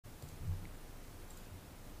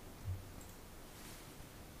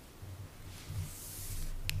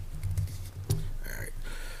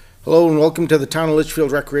Hello and welcome to the Town of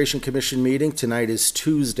Litchfield Recreation Commission meeting. Tonight is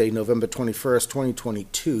Tuesday, November 21st,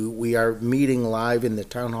 2022. We are meeting live in the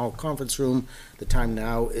Town Hall Conference Room. The time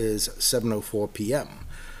now is 7:04 p.m.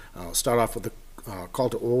 I'll start off with a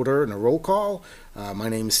call to order and a roll call. My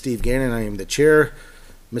name is Steve Gannon. I am the chair.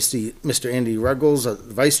 Mr. Andy Ruggles, the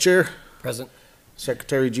vice chair. Present.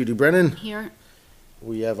 Secretary Judy Brennan. Here.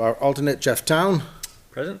 We have our alternate Jeff Town.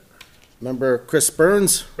 Present. Member Chris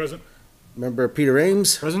Burns. Present. Member Peter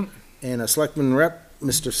Ames. Present. And a selectman rep,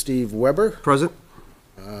 Mr. Steve Weber. Present.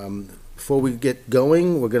 Before we get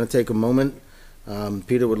going, we're going to take a moment.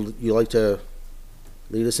 Peter, would you like to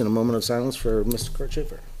lead us in a moment of silence for Mr. Kurt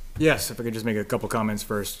Schaefer? Yes, if I could just make a couple comments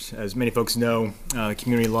first. As many folks know, the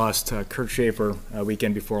community lost Kurt Schaefer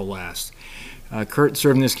weekend before last. Kurt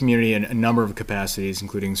served in this community in a number of capacities,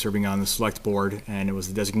 including serving on the select board, and it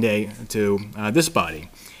was the designee to this body.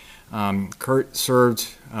 Kurt served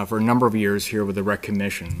for a number of years here with the Rec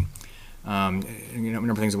Commission. A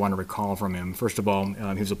number of things I want to recall from him. First of all,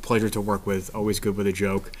 he was a pleasure to work with, always good with a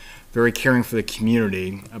joke, very caring for the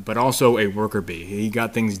community, but also a worker bee. He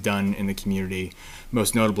got things done in the community,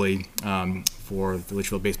 most notably for the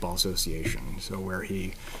Litchfield Baseball Association, so where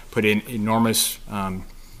he put in enormous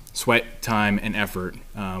sweat, time, and effort,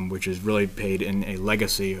 which has really paid in a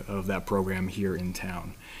legacy of that program here in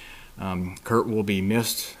town. Kurt will be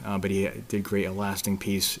missed, but he did create a lasting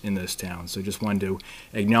piece in this town. So just wanted to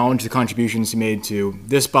acknowledge the contributions he made to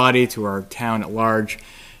this body, to our town at large,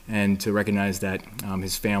 and to recognize that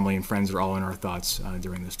his family and friends are all in our thoughts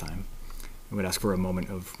during this time. I would ask for a moment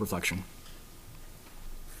of reflection.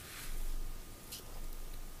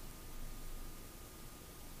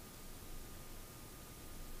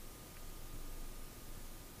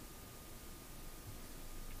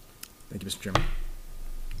 Thank you, Mr. Chairman.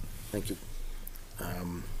 Thank you.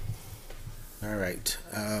 All right.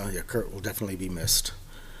 Yeah, Kurt will definitely be missed.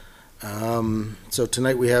 So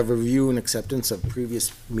tonight we have a review and acceptance of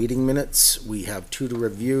previous meeting minutes. We have two to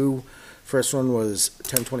review. First one was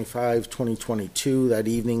 10/25/2022. That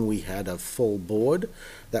evening we had a full board.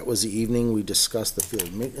 That was the evening we discussed the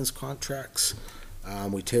field maintenance contracts.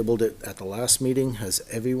 We tabled it at the last meeting. Has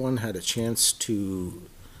everyone had a chance to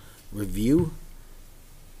review?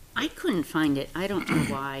 I couldn't find it. I don't know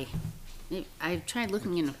why. I've tried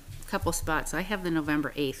looking in a couple spots. I have the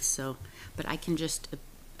November 8th, so, but I can just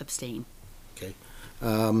abstain. Okay.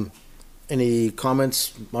 Any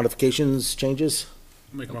comments, modifications, changes?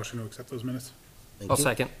 I'll make a motion to accept those minutes. I'll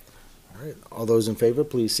second. All right. All those in favor,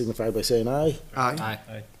 please signify by saying aye.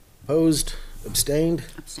 Aye. Opposed? Abstained?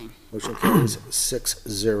 Abstain. Motion carries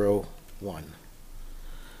 6-0-1.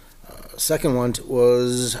 Second one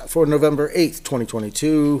was for November 8th,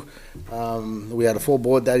 2022. We had a full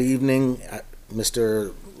board that evening.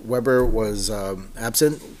 Mr. Weber was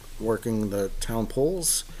absent, working the town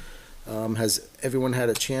polls. Has everyone had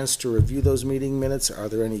a chance to review those meeting minutes? Are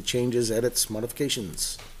there any changes, edits,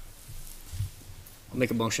 modifications? I'll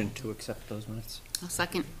make a motion to accept those minutes. I'll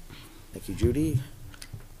second. Thank you, Judy.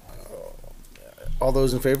 All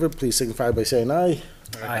those in favor, please signify by saying aye.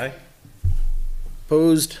 Aye.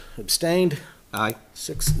 Opposed? Abstained? Aye.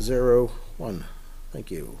 6-0-1. Thank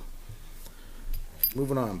you.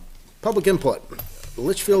 Moving on. Public input.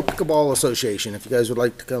 Litchfield Pickleball Association. If you guys would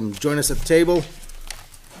like to come join us at the table,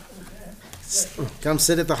 come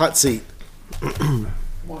sit at the hot seat. And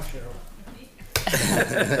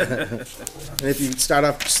if you start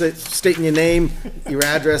off stating your name, your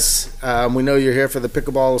address, we know you're here for the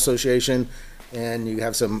Pickleball Association, and you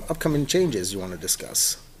have some upcoming changes you want to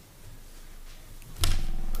discuss.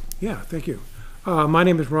 Yeah, thank you. My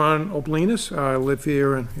name is Ron Oblinus. I live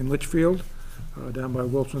here in Litchfield, down by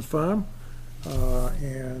Wilson's Farm.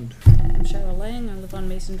 And I'm Cheryl Lang. I live on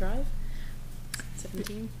Mason Drive,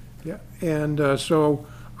 17. yeah, and so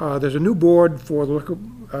there's a new board for the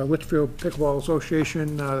Litchfield Pickleball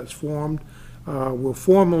Association that's formed. Will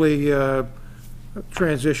formally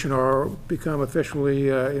transition or become officially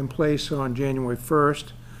in place on January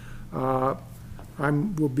 1st. I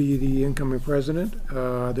will be the incoming president.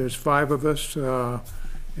 There's 5 of us,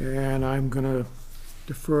 and I'm going to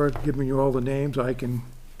defer giving you all the names. I can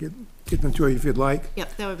get them to you if you'd like.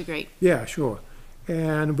 Yep, that would be great. Yeah, sure.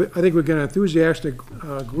 And I think we're getting an enthusiastic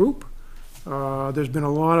group. There's been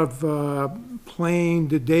a lot of playing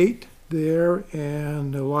to date there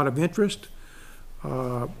and a lot of interest.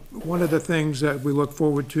 One of the things that we look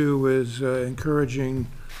forward to is encouraging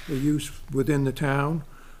the use within the town.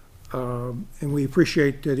 And we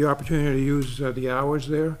appreciate the opportunity to use the hours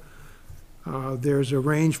there. There's a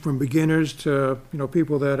range from beginners to,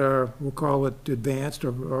 people that are, we'll call it advanced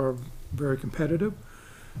or very competitive.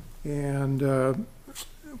 And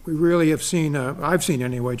we really have seen, I've seen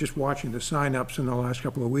anyway, just watching the signups in the last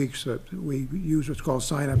couple of weeks, that we use what's called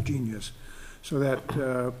Sign Up Genius. So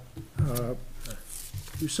that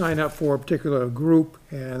you sign up for a particular group,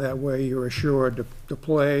 and that way you're assured to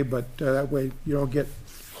play, but that way you don't get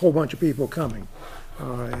a whole bunch of people coming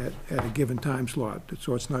at a given time slot.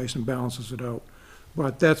 So it's nice and balances it out.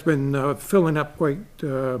 But that's been filling up quite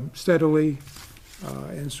steadily,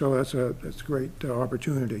 and so that's a great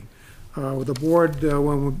opportunity. With the board,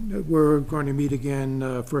 when we're going to meet again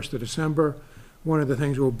 1st of December, one of the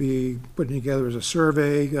things we'll be putting together is a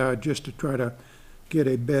survey just to try to get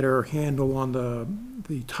a better handle on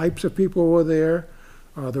the types of people who are there,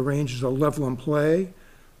 the ranges of level and play.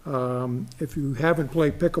 If you haven't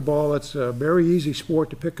played pickleball, it's a very easy sport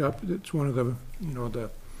to pick up. It's one of the,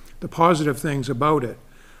 the positive things about it.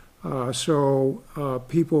 So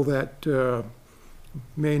people that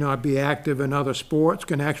may not be active in other sports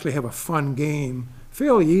can actually have a fun game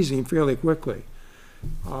fairly easy and fairly quickly.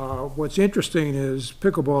 What's interesting is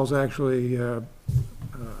pickleball's actually,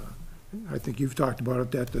 I think you've talked about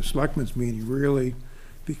it at the selectmen's meeting, really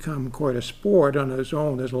become quite a sport on its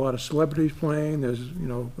own. There's a lot of celebrities playing. There's,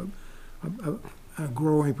 a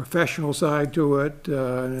growing professional side to it,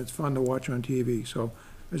 and it's fun to watch on TV. So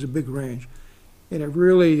there's a big range. And it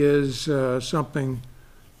really is something,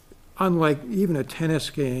 unlike even a tennis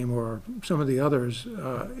game or some of the others,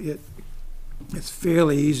 it's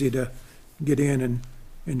fairly easy to get in and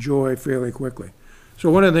enjoy fairly quickly. So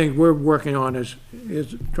one of the things we're working on is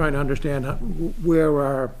trying to understand where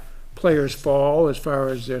our players fall as far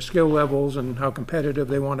as their skill levels and how competitive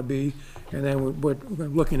they want to be. And then we're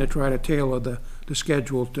looking to try to tailor the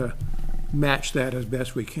schedule to match that as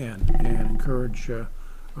best we can and encourage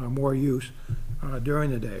more use during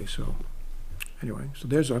the day. So anyway, so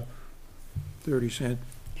there's a 30-cent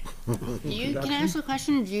Can I ask a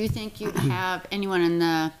question? Do you think you have anyone in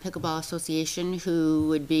the Pickleball Association who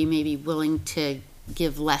would be maybe willing to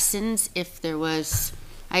give lessons if there was,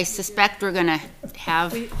 I suspect we're gonna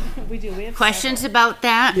have We do, we have questions about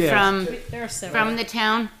that Yes. from, There are several. from the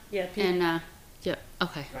town? Yeah, Pete. And, yeah,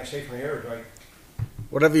 okay. Can I say from here, or do I?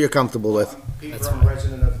 Whatever you're comfortable with. Pete, I'm a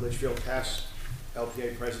resident of Litchfield, past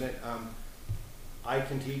LPA president. I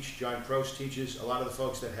can teach, John Prost teaches, a lot of the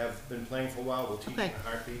folks that have been playing for a while will teach in Okay. a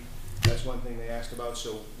heartbeat. That's one thing they asked about,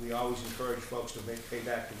 so we always encourage folks to pay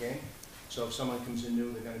back the game. So if someone comes in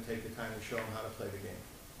new, they're gonna take the time to show them how to play the game.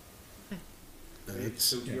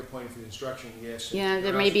 So to your point for the instruction, yes. Yeah,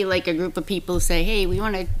 there may be like a group of people who say, hey, we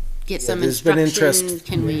wanna get some there's been instruction, interest.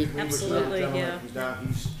 can we? Absolutely, yeah. He's down,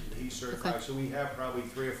 he's certified, so we have probably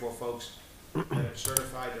 3 or 4 folks that are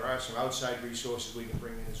certified. There are some outside resources we can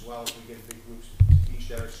bring in as well if we get big groups to teach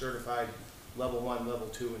that are certified level 1, level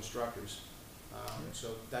 2 instructors. So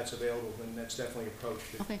that's available, and that's definitely an approach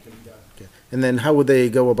that Okay. can be done. Okay. And then how would they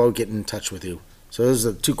go about getting in touch with you? So those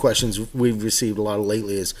are the 2 questions we've received a lot of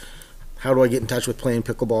lately is, how do I get in touch with playing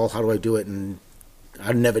pickleball? How do I do it? And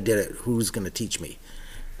I never did it. Who's going to teach me?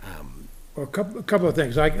 Well, a couple of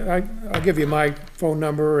things. I'll give you my phone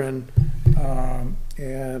number, and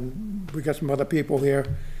we got some other people here.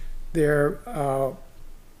 Let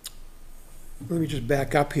me just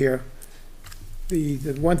back up here.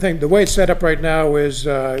 The one thing, the way it's set up right now is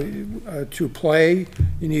to play,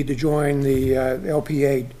 you need to join the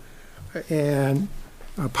LPA. And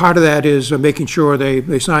part of that is making sure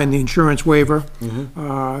they sign the insurance waiver.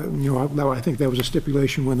 I think that was a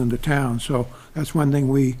stipulation within the town. So that's one thing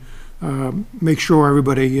we make sure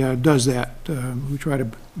everybody does that. We try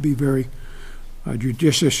to be very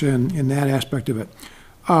judicious in that aspect of it.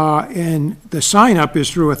 And the sign-up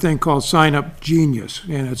is through a thing called Sign Up Genius,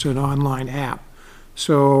 and it's an online app.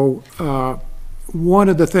 So one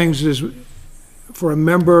of the things is for a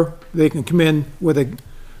member, they can come in with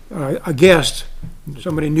a guest.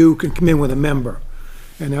 Somebody new can come in with a member.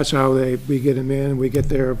 And that's how we get them in, we get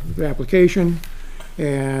their application,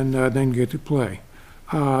 and then get to play.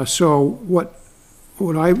 So what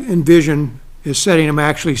I envision is setting them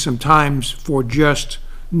actually sometimes for just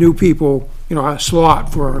new people, a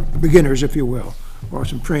slot for beginners, if you will, or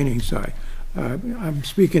some training side. I'm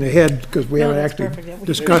speaking ahead because we No, haven't that's actually perfect, yeah.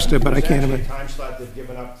 discussed it, but I can't There's imagine. actually a time slot they've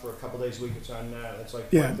given up for a couple days a week. It's on, it's like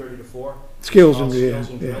Yeah. 1:30 to 4. Skills It's all and, skills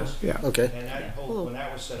and drills. yeah. Okay. And when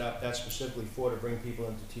that was set up, that's specifically to bring people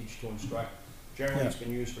in to teach, to instruct. Generally, it's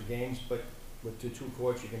been used for games, but with the 2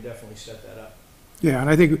 courts, you can definitely set that up. Yeah, and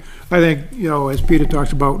I think, as Peter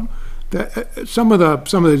talks about, that some of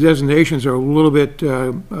the designations are a little bit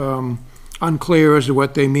unclear as to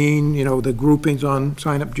what they mean, the groupings on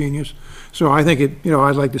Sign Up Genius. So I think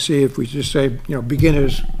I'd like to see if we just say,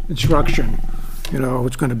 beginners instruction,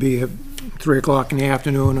 it's gonna be at 3 o'clock in the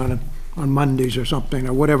afternoon on on Mondays or something,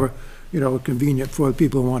 or whatever, convenient for the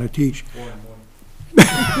people who want to teach.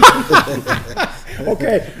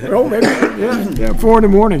 Okay, well, maybe, yeah, 4 in the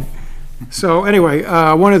morning. So anyway,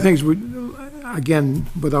 one of the things again,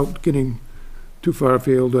 without getting too far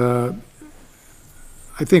afield,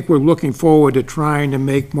 I think we're looking forward to trying to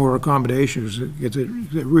make more accommodations.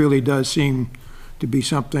 It really does seem to be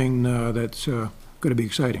something that's going to be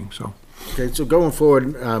exciting, so. Okay, so going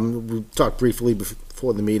forward, we talked briefly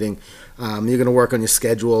before the meeting, you're going to work on your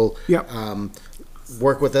schedule. Yep.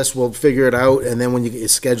 Work with us, we'll figure it out, and then when you get your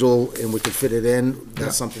schedule and we can fit it in,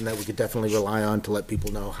 that's something that we could definitely rely on to let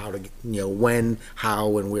people know how to, when,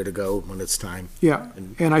 how, and where to go when it's time. Yeah,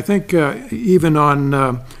 and I think even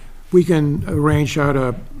on, we can arrange how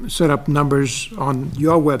to set up numbers on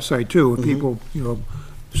your website too, if people,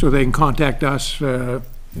 so they can contact us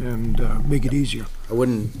and make it easier. I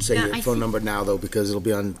wouldn't say Yeah, your I phone think- number now, though, because it'll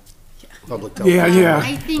be on public Yeah, television. yeah.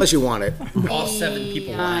 I think Unless you want it. All 7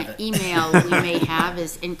 people will have it. email we may have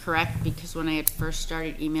is incorrect, because when I had first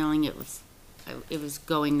started emailing, it was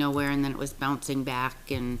going nowhere, and then it was bouncing back,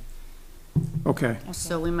 and Okay,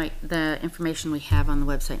 so the information we have on the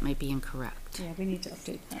website might be incorrect. Yeah, we need to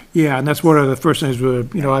update that. yeah, and that's one of the first things,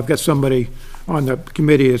 I've got somebody on the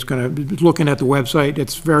committee that's gonna be looking at the website.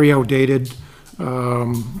 It's very outdated.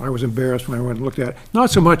 I was embarrassed when I went and looked at it.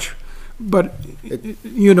 Not so much, but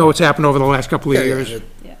it's happened over the last couple of Yeah, years.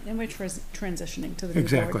 Yeah, and we're transitioning to the new board.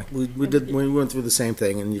 Exactly. We went through the same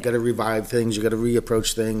thing, and you gotta revive things, you gotta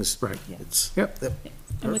reapproach things. Right. Yeah. It's, Yep.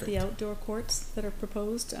 And with the outdoor courts that are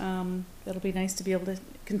proposed, that'll be nice to be able to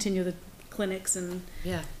continue the clinics and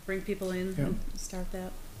Yeah. bring people in Yeah. and start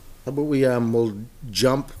that. How about we'll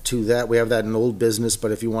jump to that, we have that in old business,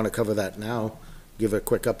 but if you wanna cover that now, give a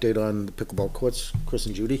quick update on the pickleball courts, Chris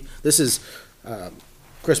and Judy. This is,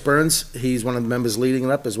 Chris Burns, he's one of the members leading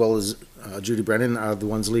it up, as well as Judy Brennan are the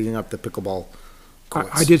ones leading up the pickleball courts.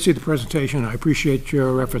 I did see the presentation. I appreciate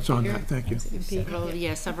your efforts on that. Thank you.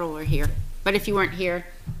 Several were here. But if you weren't here,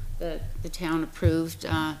 the town approved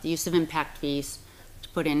the use of impact fees to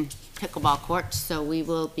put in pickleball courts, so we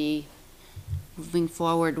will be moving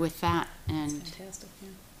forward with that and Fantastic, yeah.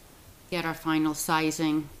 get our final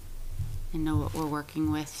sizing and know what we're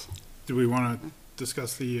working with. Do we want to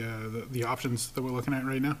discuss the options that we're looking at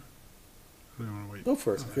right now? Or do we want to wait? Go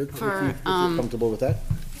for it, if you're For, comfortable with that.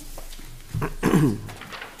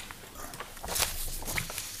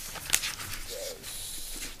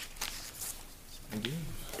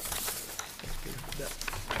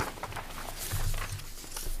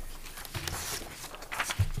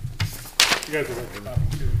 You guys are looking up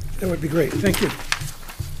too. That would be great. Thank you.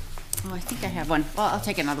 Oh, I think I have one. Well, I'll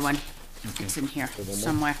take another one. It's in here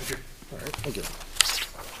somewhere. All right, thank you.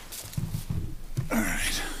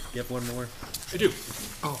 You have one more? I do.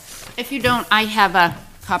 If you don't, I have a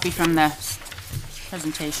copy from the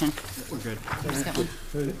presentation. We're good. Just got one.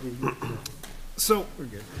 So,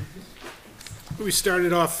 we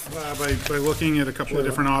started off by looking at a couple of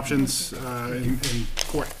different options in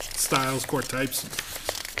court styles, court types.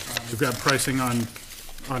 We've got pricing on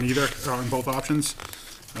both options.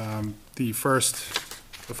 The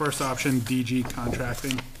first option, DG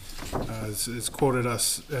Contracting, is quoted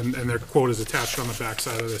us, and their quote is attached on the back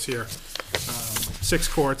side of this here. 6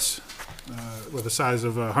 courts with a size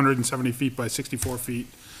of 170 feet by 64 feet.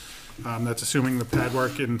 That's assuming the pad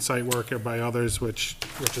work and site work are by others, which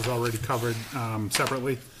is already covered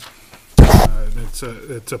separately.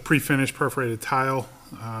 It's a pre-finished perforated tile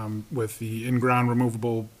with the in-ground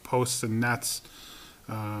removable posts and nets.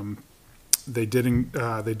 They did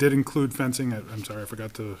include fencing. I'm sorry, I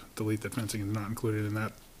forgot to delete that. Fencing is not included in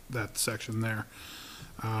that section there.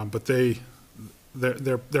 But their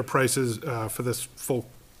prices for this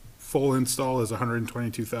full install is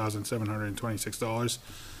 $122,726.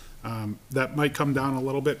 That might come down a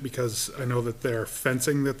little bit because I know that their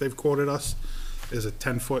fencing that they've quoted us is a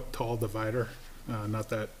 10-foot tall divider, not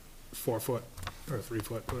that 4-foot or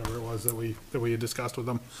 3-foot, whatever it was that we had discussed with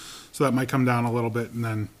them. So that might come down a little bit, and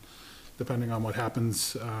then depending on what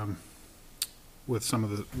happens with some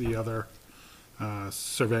of the other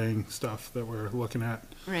surveying stuff that we're looking at,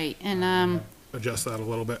 Right, and adjust that a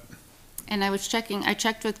little bit. I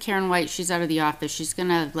checked with Karen White, she's out of the office, she's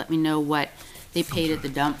gonna let me know what they paid at the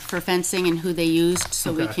dump for fencing and who they used,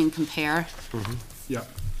 so we Okay. can compare, Yep,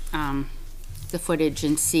 the footage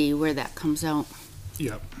and see where that comes out.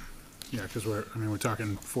 yep. Yeah, because we're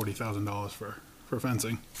talking $40,000 for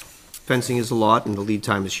fencing. Fencing is a lot, and the lead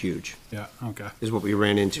time is huge, Yeah, okay. is what we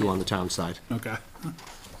ran into on the town side. Okay.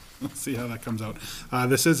 Let's see how that comes out.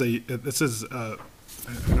 This is I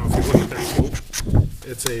don't know if you look at their quote.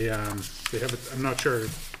 It's they have I'm not sure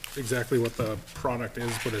exactly what the product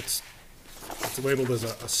is, but it's It's labeled as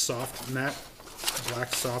a soft net,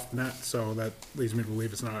 black soft net, so that leads me to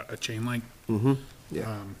believe it's not a chain link.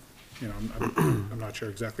 Yeah. You know, I'm not sure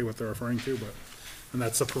exactly what they're referring to, but, and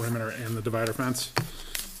that's the perimeter and the divider fence.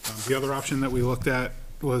 The other option that we looked at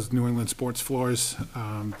was New England Sports Floors.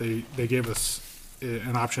 They gave us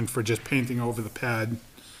an option for just painting over the pad,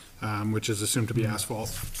 which is assumed to be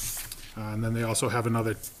asphalt. And then they also have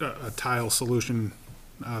another, a tile solution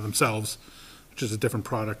themselves, which is a different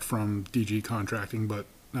product from DG Contracting, but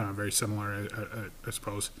very similar, I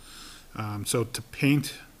suppose. So to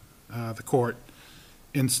paint the court,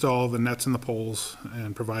 install the nets and the poles,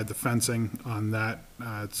 and provide the fencing on that,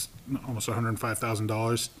 it's almost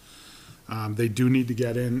 $105,000. They do need to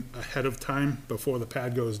get in ahead of time before the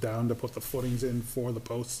pad goes down to put the footings in for the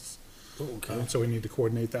posts. Okay. So we need to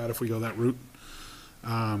coordinate that if we go that route.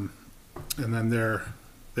 And then their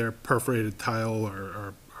perforated tile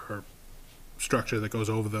or structure that goes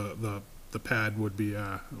over the pad would be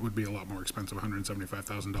a lot more expensive,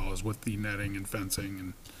 $175,000 with the netting and fencing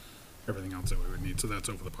and everything else that we would need, so that's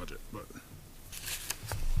over the budget, but.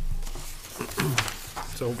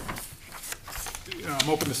 So, I'm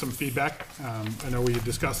open to some feedback. I know we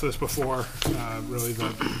discussed this before, really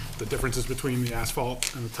the differences between the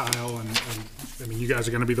asphalt and the tile, and I mean, you guys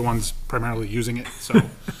are gonna be the ones primarily using it, so I'd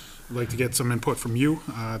like to get some input from you,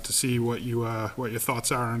 to see what your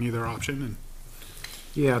thoughts are on either option, and.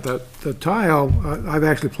 Yeah, the tile, I've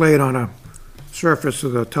actually played on a surface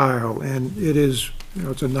of the tile, and it is, you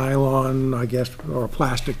know, it's a nylon, I guess, or a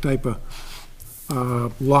plastic type of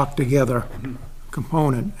locked together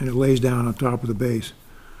component, and it lays down on top of the base.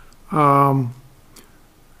 My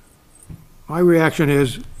reaction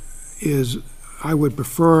is I would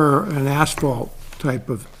prefer an asphalt type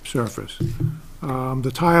of surface.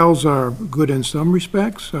 The tiles are good in some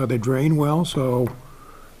respects. They drain well, so,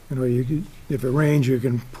 you know, if it rains, you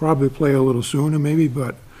can probably play a little sooner maybe,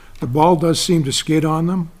 but the ball does seem to skid on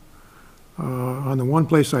them. On the one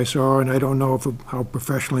place I saw, and I don't know how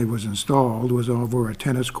professionally it was installed, was over a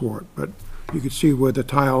tennis court, but you could see where the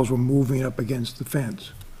tiles were moving up against the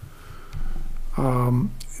fence.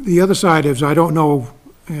 The other side is, I don't know,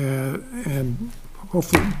 and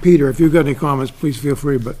hopefully, Peter, if you've got any comments, please feel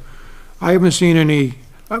free, but I haven't seen any,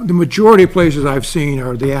 the majority of places I've seen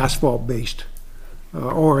are the asphalt-based,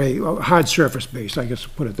 or a hard surface-based, I guess,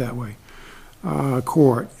 put it that way,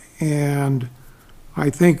 court. And I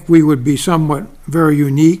think we would be somewhat very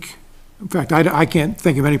unique. In fact, I can't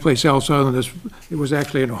think of any place else other than this. It was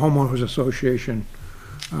actually in a homeowners association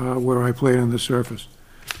where I played on the surface.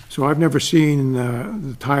 So I've never seen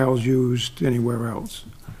the tiles used anywhere else.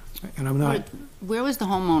 And I'm not, Where was the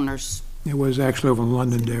homeowners it was actually over in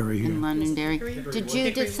Londonderry here. in Londonderry?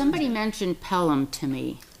 Did somebody mention Pelham to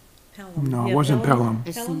me? Pelham. No, it Yeah, wasn't Pelham.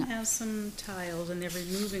 It's Pelham not- has some tiles, and they're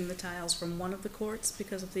removing the tiles from one of the courts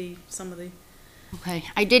because of some of the, Okay,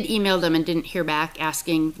 I did email them and didn't hear back,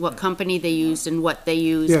 asking what company they used and what they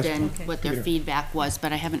used Yes. and Okay. what their Peter. feedback was,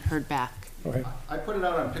 but I haven't heard back. Okay. I put it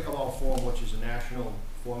out on Pickleball Forum, which is a national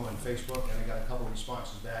forum on Facebook, and I got a couple of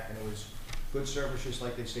responses back, and it was good service, just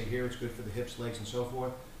like they say here, it's good for the hips, legs, and so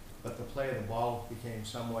forth, but the play of the ball became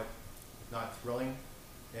somewhat not thrilling,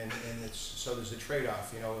 and it's, so there's a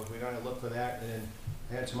trade-off, you know, if we're gonna look for that, and then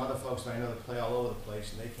I had some other folks that I know that play all over the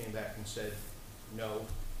place, and they came back and said, no,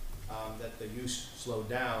 that the use slowed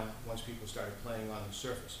down once people started playing on the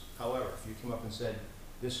surface. However, if you come up and said,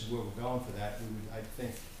 this is where we're going for that, I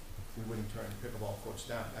think we wouldn't turn pickleball courts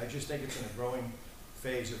down. I just think it's in a growing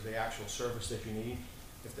phase of the actual surface that you need.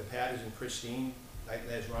 If the pad isn't pristine,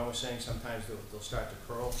 as Ron was saying, sometimes they'll start to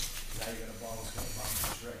curl. Now you're gonna ball, it's gonna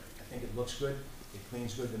bounce straight. I think it looks good, it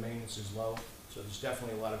cleans good, the maintenance is low, so there's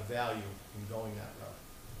definitely a lot of value in going that route.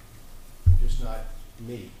 Just not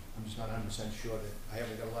me. I'm just not 100% sure that, I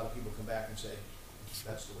haven't got a lot of people come back and say,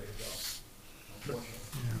 that's the way to go.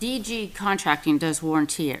 Unfortunately. DG Contracting does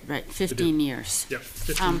warranty it, right, 15 years. Yep,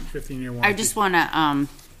 15-year I warranty. just wanna, I mean,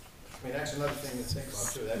 that's another thing to think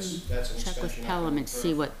about too, that's an extension. check with of Pelham and the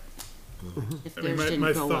see what, if I mean, theirs my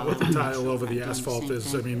didn't go thought well. with the I'm not tile sure over if the I'm doing asphalt same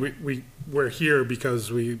is, I thing. mean, we're here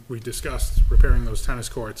because we discussed repairing those tennis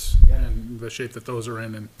courts and the shape that those are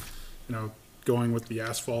in, and, you know, going with the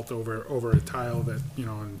asphalt over a tile that, you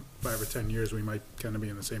know, in 5 or 10 years, we might kind of be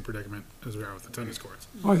in the same predicament as we are with the tennis courts.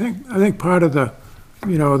 Well, I think part of the,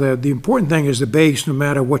 you know, the important thing is the base, no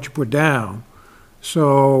matter what you put down.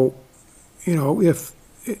 So, you know, if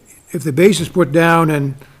the base is put down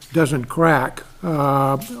and doesn't crack,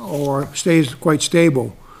 or stays quite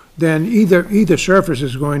stable, then either surface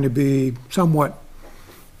is going to be somewhat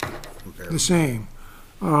the same.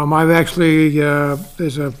 I've actually,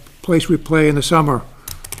 there's a place we play in the summer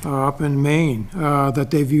up in Maine,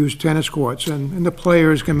 that they've used tennis courts, and the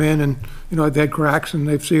players come in and, they've had cracks and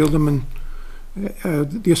they've sealed them, and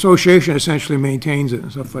the association essentially maintains it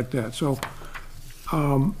and stuff like that. So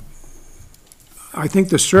I think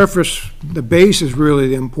the surface, the base is really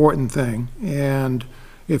the important thing, and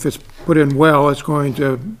if it's put in well, it's going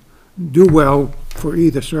to do well for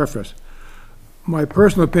either surface. My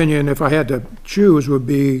personal opinion, if I had to choose, would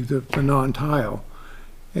be the non-tile,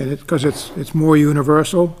 and because it's more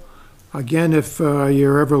universal. Again, if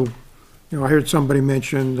you're ever, I heard somebody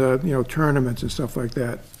mention, tournaments and stuff like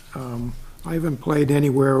that. I haven't played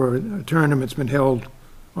anywhere where a tournament's been held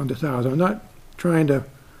on the tiles. I'm not trying to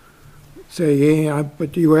say, yeah,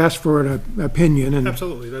 but you asked for an opinion, and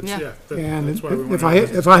Absolutely, and that's why we want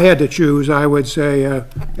if I had to choose, I would say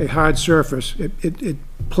a hard surface. It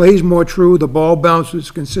plays more true. The ball bounces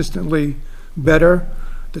consistently better.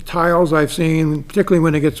 The tiles I've seen, particularly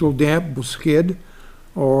when it gets a little damp, will skid,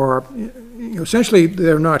 or essentially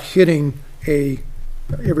they're not hitting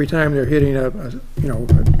every time they're hitting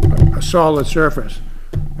a solid surface.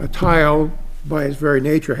 A tile, by its very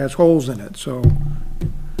nature, has holes in it, so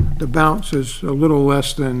the bounce is a little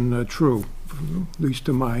less than true, at least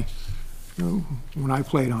to my, when I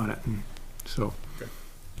played on it, and so. Okay.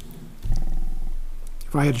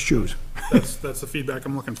 If I had to choose. That's the feedback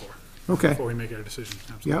I'm looking for. Okay. Before we make our decision,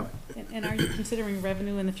 absolutely. Yep. And are you considering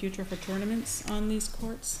revenue in the future for tournaments on these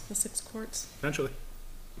courts, the 6 courts? Eventually.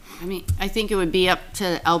 I mean, I think it would be up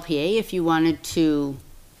to LPA if you wanted to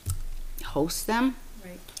host them.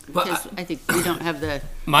 Right. Because I think we don't have the,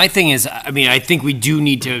 My thing is, I mean, I think we do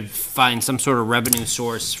need to find some sort of revenue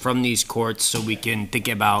source from these courts so we can think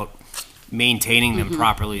about maintaining them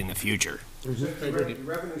properly in the future. The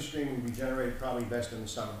revenue stream will be generated probably best in the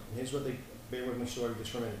summer. And here's what bear with me sorry just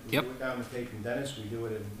for a minute. We Yep. do it down the Cape in Dennis, they do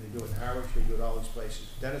it in Harwich, we do it all these places.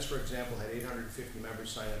 Dennis, for example, had 850 members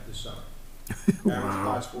sign up this summer. Average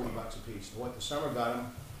cost $40 a piece. And what the summer got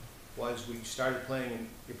them was we started playing, and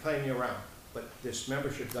you're playing year round, but this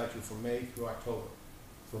membership got you from May through October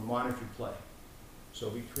for monitored play. So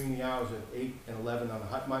between the hours of 8 and 11 on the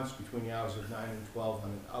hot months, between the hours of 9 and 12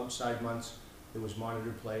 on the outside months, there was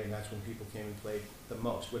monitored play, and that's when people came and played the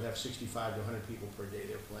most. We'd have 65 to 100 people per day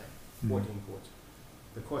there playing, 14 courts.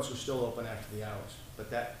 The courts were still open after the hours, but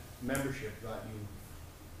that membership got you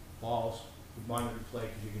balls with monitored play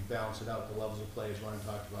because you could balance it out, the levels of play, as Ron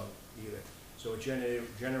talked about either. So it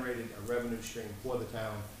generated a revenue stream for the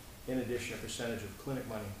town. In addition, a percentage of clinic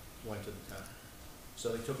money went to the town.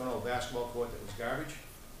 So they took an old basketball court that was garbage,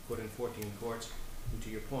 put in 14 courts, and to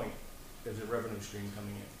your point, there's a revenue stream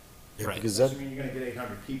coming in. Right. Because Doesn't mean you're gonna get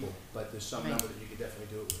 800 people, but there's some Right. number that you could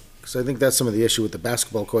definitely do it with. I think that's some of the issue with the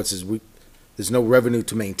basketball courts is there's no revenue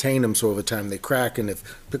to maintain them, so over time they crack, and if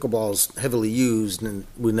pickleball's heavily used, and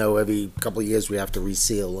we know every couple of years we have to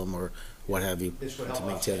reseal them or what have you This would to help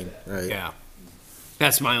maintain, offset that. right? Yeah.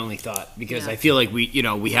 That's my only thought, because Yeah. I feel like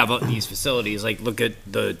we have these facilities, like look at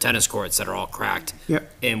the tennis courts that are all cracked.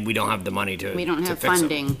 Yep. And we don't have the money to we don't to have fix them.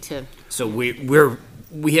 funding to, So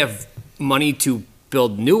we have money to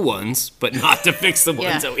build new ones, but not to fix the ones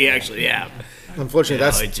Yeah. that we actually have. Unfortunately, You know,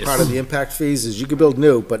 that's it just- part of the impact fees, is you can build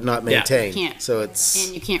new, but not Yeah. maintain. Can't. So it's,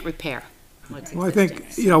 and you can't repair what's Well, I think,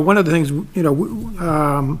 existing. one of the things,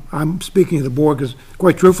 I'm speaking to the board, because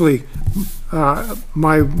quite truthfully,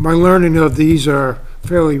 my learning of these are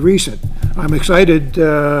fairly recent. I'm excited,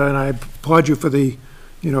 and I applaud you for the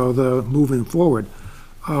moving forward.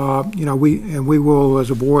 We will, as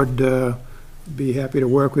a board, be happy to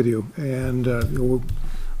work with you, and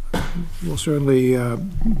we'll certainly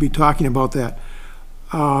be talking about that.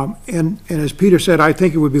 And as Peter said, I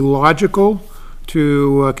think it would be logical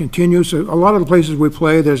to continue. So a lot of the places we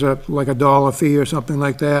play, there's like a $1 fee or something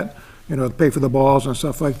like that, pay for the balls and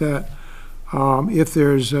stuff like that. If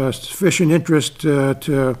there's sufficient interest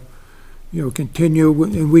to continue,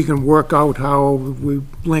 and we can work out how we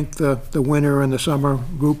link the winter and the summer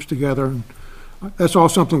groups together. And that's all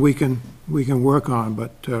something we can work on,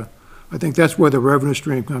 but I think that's where the revenue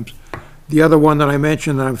stream comes. The other one that I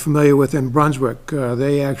mentioned that I'm familiar with in Brunswick,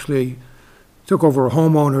 they actually took over a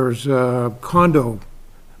homeowner's condo,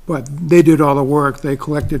 but they did all the work. They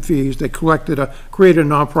collected fees. They created a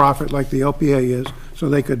nonprofit like the LPA is, so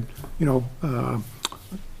they could,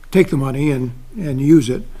 take the money and use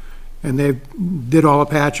it. And they did all the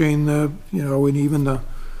patching, and even the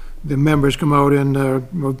members come out and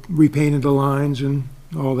repainted the lines and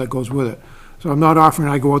all that goes with it. So I'm not offering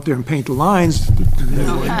I go out there and paint the lines.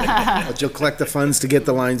 but you'll collect the funds to get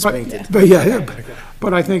the lines painted.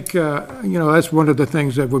 But I think, that's one of the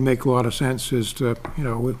things that would make a lot of sense is to,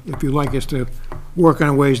 if you'd like us to work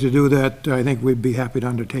on ways to do that, I think we'd be happy to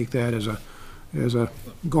undertake that as as a,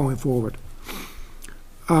 going forward.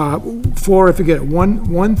 Before I forget,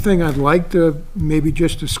 one thing I'd like to maybe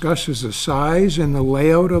just discuss is the size and the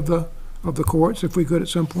layout of the courts, if we could at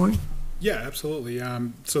some point. Yeah, absolutely.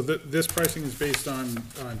 So this pricing is based on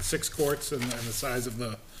 6 courts, and the size of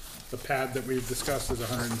the pad that we've discussed is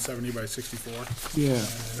 170 by 64. Yeah.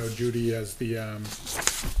 I know Judy has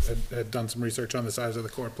had done some research on the size of the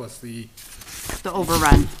court, plus the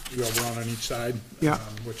overrun overrun on each side. Yeah.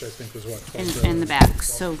 Which I think was what? in the back,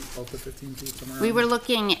 so 12 to 15 feet, somewhere we around were there.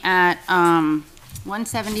 looking at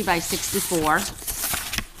 170 by 64.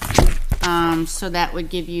 So that would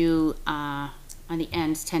give you on the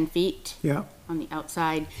ends 10 feet Yeah, on the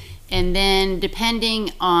outside. And then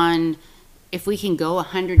depending on if we can go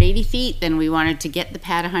 180 feet, then we wanted to get the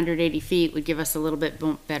pad 180 feet, would give us a little bit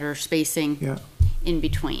better spacing yeah, in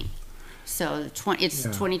between. So it's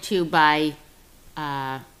Yeah. 22 by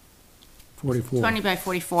 44 20 by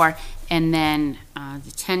 44, and then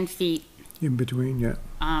the 10 feet, in between, yeah.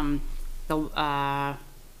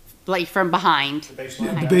 like from behind. The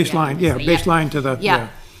baseline, yeah, baseline to the, Yeah. yeah.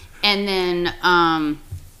 And then,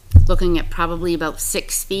 looking at probably about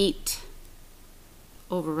 6 feet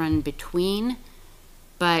overrun between,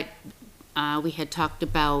 but, we had talked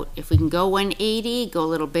about if we can go 180, go a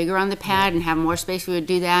little bigger on the pad and have more space, we would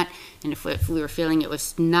do that. And if we were feeling it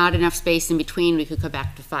was not enough space in between, we could go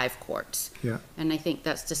back to 5 courts. Yeah. And I think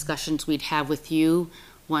that's discussions we'd have with you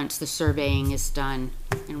once the surveying is done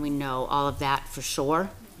and we know all of that for sure.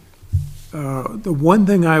 The one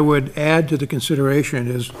thing I would add to the consideration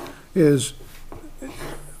is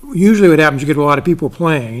usually what happens, you get a lot of people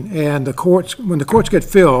playing, and the courts, when the courts get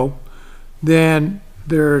filled, then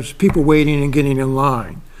there's people waiting and getting in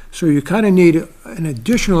line. So you kind of need an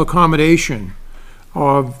additional accommodation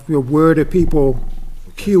of, you know, where do people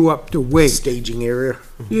queue up to wait. Staging area.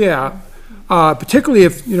 Yeah, particularly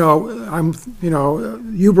if, you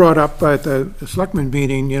brought up at the selectmen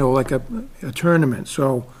meeting, like a tournament,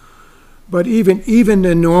 so, but even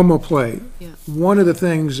in normal play, Yeah. one of the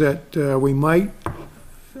things that we might,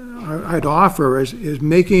 I'd offer is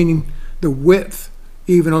making the width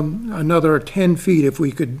even another 10 feet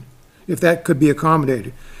if that could be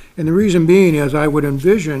accommodated. And the reason being is I would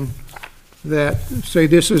envision that, say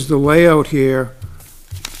this is the layout here,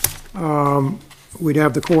 we'd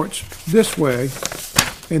have the courts this way,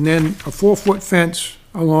 and then a 4-foot fence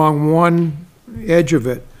along one edge of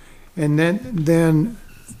it, and then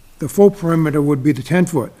the full perimeter would be the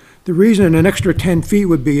 10-foot. The reason an extra 10 feet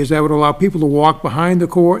would be is that would allow people to walk behind the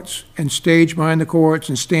courts and stage behind the courts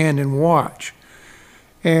and stand and watch.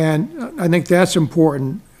 And I think that's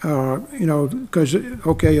important, because,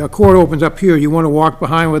 okay, a court opens up here, you want to walk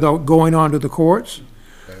behind without going onto the courts.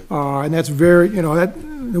 And that's very, that,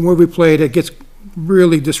 when we played, it gets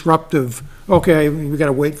really disruptive. Okay, we got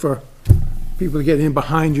to wait for people to get in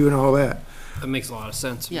behind you and all that. That makes a lot of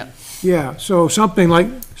sense. Yep. Yeah, so something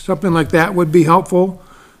like that would be helpful.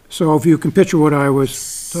 So if you can picture what I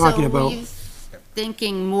was talking So were about. you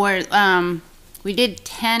thinking more, we did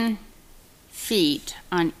 10 feet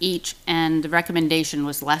on each end. The recommendation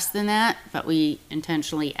was less than that, but we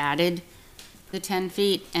intentionally added the 10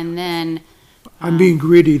 feet. And then, I'm being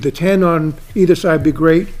greedy. The 10 on either side would be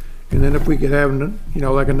great, and then if we could have,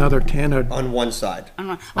 like another 10 On one side.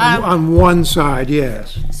 on one side,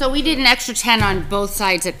 yes. so we did an extra 10 on both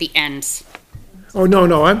sides at the ends. Oh,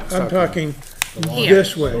 no, I'm talking Here.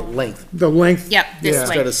 this way, Length. the length. Yep, this Yeah. way.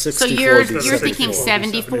 Instead of So 64, you're it'd be thinking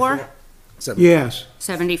 74? Yes,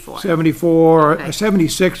 74. 74, Okay.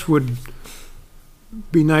 76 would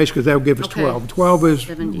be nice, because that would give us Okay. 12. 12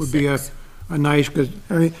 would be a 76. nice, because,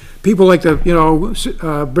 people like to,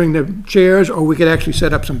 bring the chairs, or we could actually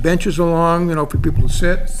set up some benches along, for people to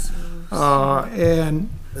sit. And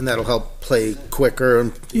And that'll help play quicker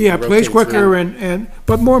and. yeah, it plays rotate quicker through.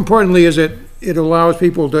 but more importantly is it allows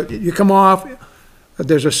people to, you come off,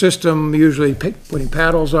 there's a system usually putting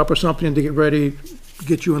paddles up or something to get ready,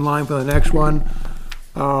 get you in line for the next one.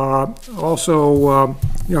 Also,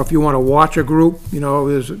 if you want to watch a group,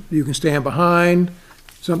 you can stand behind.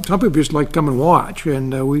 Some people just like to come and watch,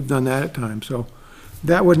 and we've done that at times, so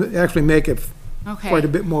that would actually make it Okay. quite a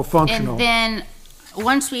bit more functional. And then,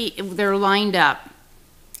 once they're lined up,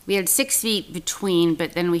 we had 6 feet between,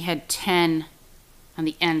 but then we had 10 on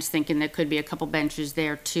the ends, thinking there could be a couple benches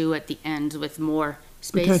there too at the ends with more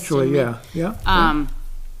space. Potentially, yeah.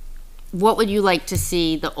 What would you like to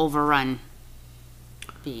see the overrun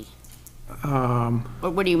be? Or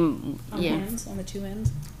what do you, On yeah, ends, on the 2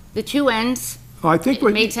 ends. the 2 ends, I think it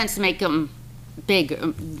what, made sense to make them big,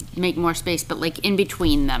 make more space, but like in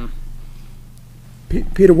between them.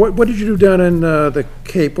 Peter, what did you do down in the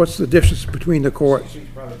Cape? What's the difference between the courts?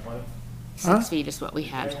 Probably 20. 6 feet is what we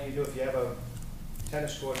had. Generally, you do, if you have a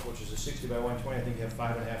tennis court, which is a 60 by 120, I think you have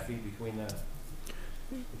 5.5 feet between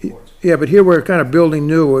the courts. Yeah, but here we're kind of building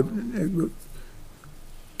new.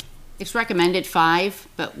 It's recommended 5,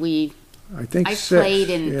 but I think I 6. played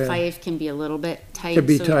and yeah. 5 can be a little bit tight. Could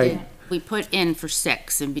be so tight. we put in for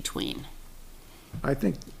 6 in between. I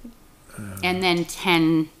think, And then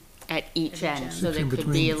 10 at each end, so Six there in could be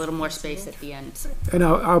between. a little more space at the end. and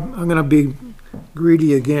I'm gonna be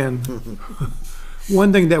greedy again.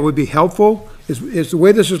 One thing that would be helpful is the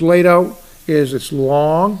way this is laid out is it's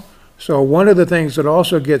long. So one of the things that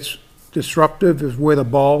also gets disruptive is where the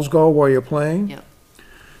balls go while you're playing. Yep.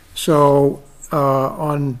 So,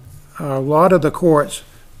 on a lot of the courts,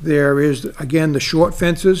 there is, again, the short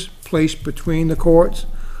fences placed between the courts,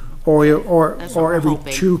 or That's what we're every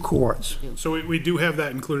hoping. 2 courts. So we do have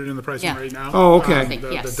that included in the pricing Yeah. right now. Oh, okay. I think,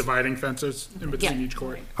 The yes. dividing fences in between Yeah. each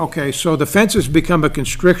court. Okay, so the fences become a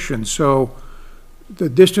constriction, so the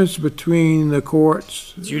distance between the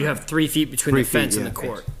courts, So you'd have 3 feet between 3 the fence feet, and the yeah.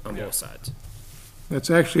 court on both sides. that's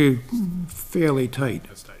actually fairly tight,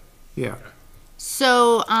 That's tight. yeah.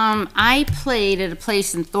 So, I played at a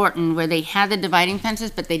place in Thornton where they had the dividing fences,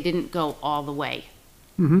 but they didn't go all the way.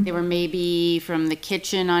 They were maybe from the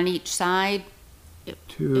kitchen on each side. It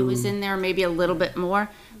was in there maybe a little bit more,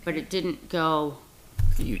 but it didn't go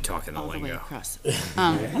You talking the all the way lingo. across.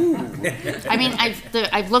 I mean,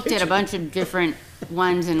 I've looked at a bunch of different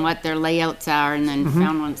ones and what their layouts are, and then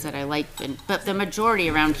found ones that I liked. But the majority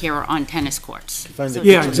around here are on tennis courts. Find the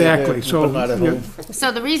Yeah, kitchen exactly. there, So, put it out at yeah. home.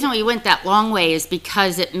 So the reason we went that long way is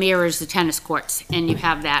because it mirrors the tennis courts, and you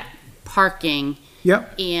have that parking,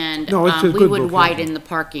 Yep, and No, it's a we good would location. widen the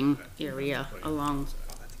parking area along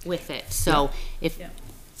with it, so it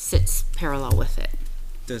sits parallel with it.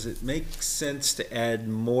 Does it make sense to add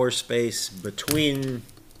more space between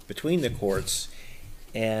the courts?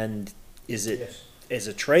 And is it, Yes. as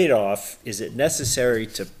a trade-off, is it necessary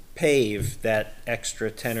to pave that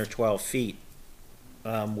extra 10 or 12 feet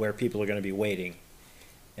where people are gonna be waiting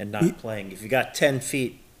and not playing? If you got 10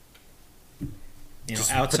 feet, Just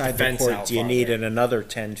put the outside the fence court, out do you farther. need another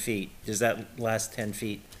 10 feet? Does that last 10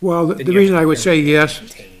 feet? well, Then the you reason have I to would say yes,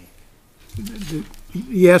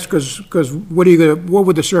 yes, because what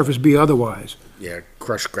would the surface be otherwise? Yeah,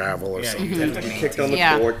 crushed gravel or Yeah, something. you'd have to be- Kicked on the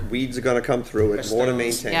Yeah. court, weeds are gonna come through it, more to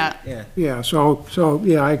maintain. Yeah, Yeah, so,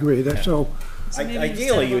 yeah, I agree, that, so, maybe instead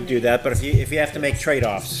Ideally, of you would on do the- that, but if you have to make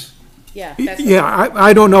trade-offs, yeah. yeah,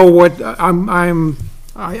 I don't know what,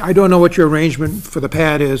 I don't know what your arrangement for the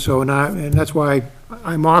pad is, so, and that's why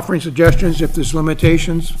I'm offering suggestions if there's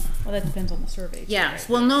limitations. Well, that depends on the survey. too, Yeah, right?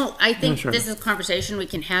 well, no, I think sure. this is a conversation we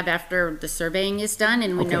can have after the surveying is done,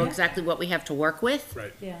 and we know exactly what we have to work with.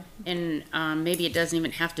 Right. Yeah, And maybe it doesn't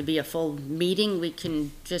even have to be a full meeting, we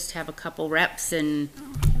can just have a couple reps and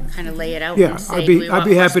kind of lay it out Yeah, and say, I'd we be want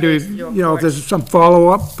happy more to, space, your you know, if courts. there's some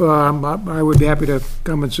follow-up, I would be happy to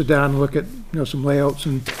come and sit down and look at, some layouts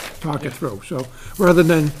and talk it through. So, rather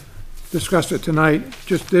than discuss it tonight,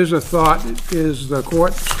 just, there's a thought, is the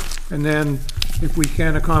court, and then if we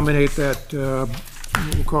can accommodate that,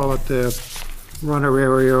 we'll call it the runner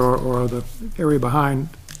area or the area behind,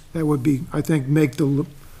 that would be, I think, make the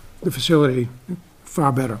facility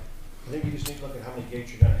far better. I think you just need to look at how many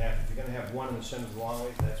gates you're gonna have. If you're gonna have one in the center of the long way,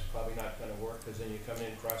 that's probably not gonna work, because then you come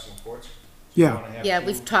in crossing courts. So you Yeah. wanna have Yeah, two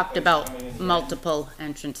we've talked folks about coming in the end. multiple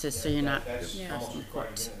entrances, so you're not, That's Yeah. almost crossing required.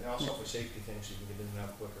 courts. And also for safety things, so you can get in and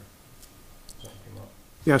out quicker. Something come up.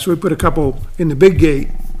 Yeah, so we put a couple in the big gate,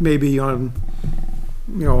 maybe on,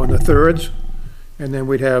 on the thirds, and then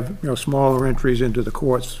we'd have, smaller entries into the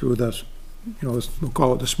courts through this, we'll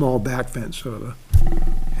call it the small back fence or the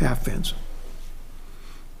half fence.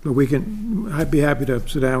 But I'd be happy to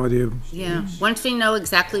sit down with you. yeah. Once we know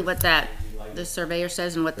exactly what the surveyor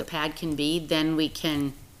says and what the pad can be, then we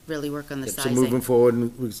can really work on the So moving sizing.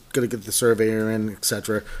 forward, we've got to get the surveyor in, et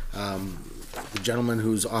cetera. The gentleman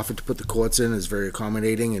who's offered to put the courts in is very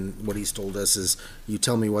accommodating, and what he's told us is, you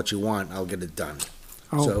tell me what you want, I'll get it done.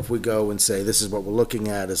 So Oh, if we go and say, this is what we're looking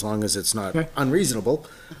at, as long as it's not Okay. unreasonable,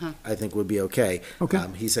 Uh-huh. I think we'd be okay. Okay.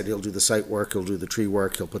 He said he'll do the site work, he'll do the tree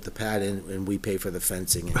work, he'll put the pad in, and we pay for the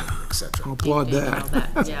fencing and et I'll cetera. applaud And all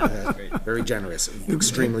that. that, yeah. Very generous,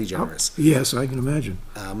 extremely generous. Yes, I can imagine.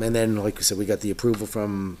 And then, like I said, we got the approval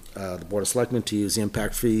from the Board of Selectmen to use the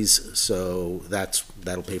impact fees, so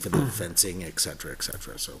that'll pay for the fencing, et cetera, et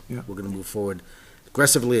cetera. So Yeah. we're gonna move forward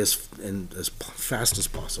aggressively as fast as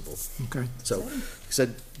possible. Okay. So, like I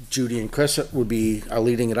said, Judy and Chris are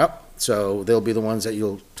leading it up, so they'll be the ones that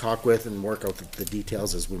you'll talk with and work out the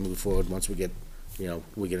details as we move forward, once we get,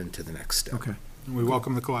 we get into the next step. Okay. And we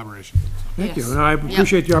welcome the collaboration. Thank you, Yes. and I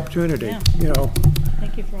appreciate the opportunity, Yeah. you know.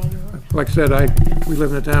 Thank you for all your work. like I said, we live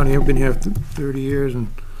in the town here, been here 30 years, and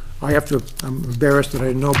I'm embarrassed that I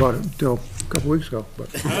didn't know about it until a couple weeks ago, but.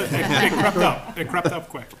 It crept up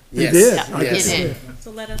quick. Yes. It did. Yeah, I it guess did.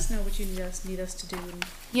 So let us know what you need us to do.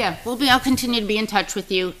 Yeah, I'll continue to be in touch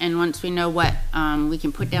with you, and once we know what, we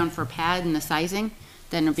can put down for a pad and the sizing,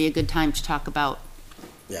 then it'll be a good time to talk about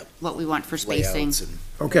Yep. what we want for spacing Layouts and,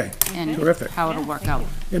 Okay, and terrific. how it'll work out.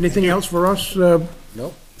 Anything else for us?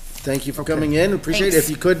 nope. Thank you for coming in. Appreciate it. Thanks.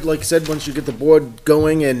 If you could, like I said, once you get the board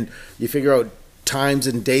going and you figure out times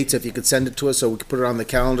and dates, if you could send it to us so we could put it on the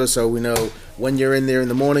calendar so we know when you're in there in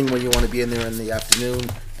the morning, when you want to be in there in the afternoon,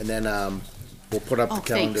 and then we'll put up Oh, the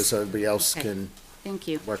calendar thanks. so everybody else Okay. can Thank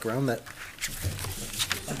you. work around that.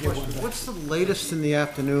 What's the latest in the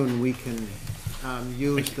afternoon we can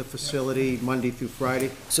use the facility Monday through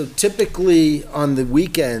Friday? So typically on the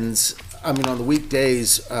weekends, on the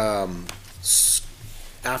weekdays,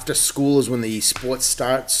 after school is when the sports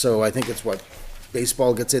starts. So I think it's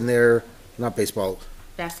baseball gets in there, not baseball,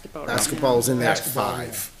 Basketball. basketball's in there at Basketball,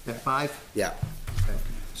 5. At 5? Yeah.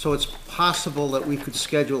 So it's possible that we could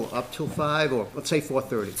schedule up till 5, or let's say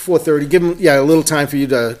 4:30. 4:30, give them, a little time for you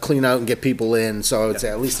to clean out and get people in, so it's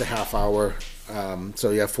at least a half hour.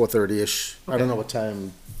 So 4:30-ish. I don't know what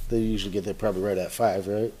time they usually get there, probably right at 5,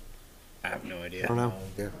 right? I have no idea. I don't know.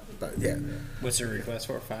 Yeah, but yeah. What's the request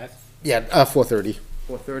for, 5? Yeah, 4:30,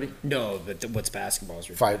 4:30? No, but what's basketball's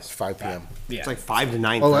 5 p.m. Yeah. It's like 5 to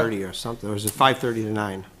 9:30 or something, or is it 5:30 to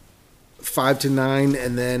 9? 5 to 9,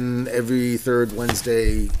 and then every third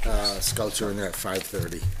Wednesday, scouts are in there at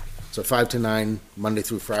 5:30. So 5 to 9, Monday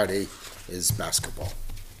through Friday is basketball.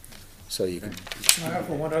 So you can, I have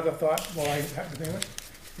one other thought while I have to think of it.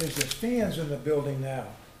 There's the stands in the building now.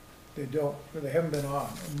 They haven't been on.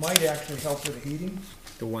 It might actually help with the heating.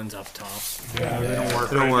 The ones up top. Yeah, they don't work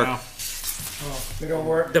They don't right work. now. Oh, they don't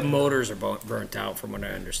work? The motors are burnt out from what I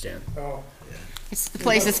understand. Oh, The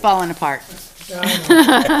place is falling apart. yeah,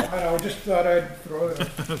 I know, I just thought I'd throw it.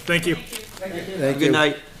 Thank you. thank Good you.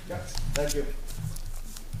 night. Thank you.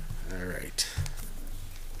 All right.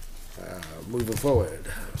 Moving forward.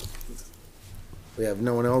 We have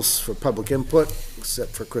no one else for public input,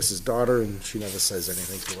 except for Chris's daughter, and she never says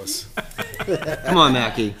anything to us. Come on,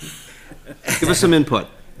 Mackie. Give us some input.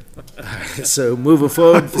 So moving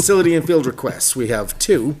forward, facility and field requests. We have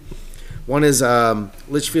 2. One is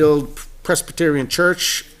Litchfield Presbyterian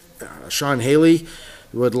Church. Sean Haley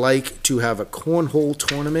would like to have a cornhole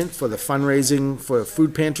tournament for the fundraising for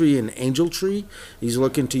food pantry and Angel Tree. He's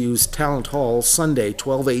looking to use Talent Hall Sunday,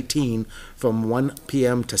 12/18, from 1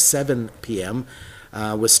 p.m. to 7 p.m.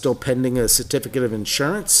 We're still pending a certificate of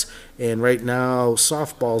insurance, and right now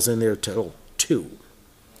softball's in there till 2.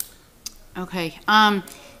 Okay,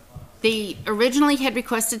 they originally had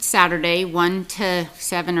requested Saturday, 1 to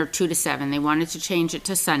 7 or 2 to 7. They wanted to change it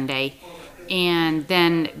to Sunday. And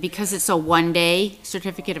then because it's a one-day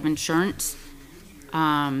certificate of insurance,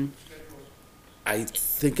 I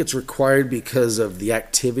think it's required because of the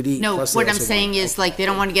activity. no, plus they what I'm also saying want- is like they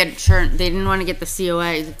don't want to get insurance, they didn't want to get the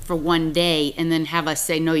COI for one day and then have us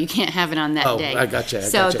say, no, you can't have it on that Oh, day. I gotcha.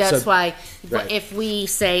 So that's why, right. if we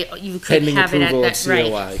say you could Pending have it at approval of that,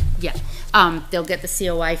 right, COI. yeah, they'll get the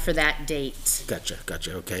COI for that date. Gotcha,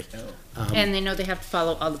 okay. And they know they have to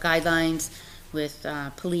follow all the guidelines with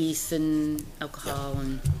police and alcohol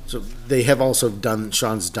and, So they have also done,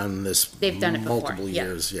 Sean's done this they've done it before, multiple yeah.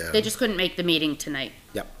 years, yeah. They just couldn't make the meeting tonight,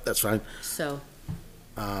 Yep, that's fine. so.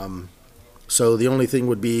 So the only thing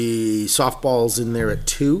would be softballs in there at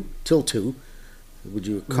 2, till 2. Would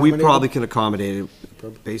you We accommodate probably it? can accommodate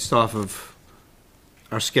it based off of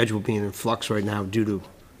our schedule being in flux right now due to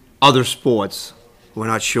other sports. We're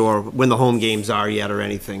not sure when the home games are yet or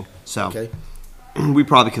anything, so Okay, we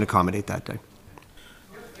probably can accommodate that day.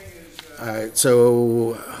 all right,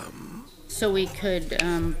 so, So we could,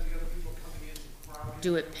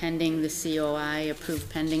 do it pending the COI, approved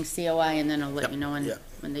pending COI, and then I'll let you know yeah.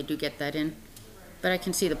 when they do get that in. But I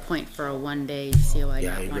can see the point for a one-day COI,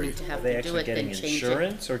 Yeah, I not agree. wanting to Are have they to do actually it, then getting change it.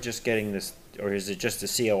 insurance, or just getting this, or is it just a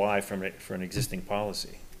COI for an existing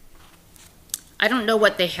policy? I don't know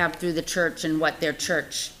what they have through the church and what their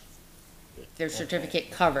church, their certificate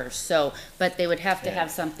covers, so, but they would have to Yeah. have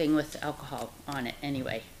something with alcohol on it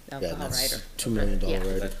anyway, yeah, alcohol that's rider. $2 million Yeah.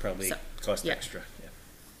 rider. That probably So- cost yeah. extra,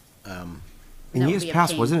 yeah. In That would years be a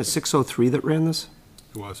past, pain. wasn't it 603 that ran this?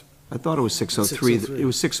 It was. I thought it was 603. 603. It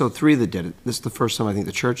was 603 that did it. This is the first time I think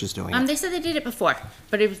the church is doing it. They said they did it before,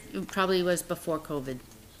 but it probably was before COVID.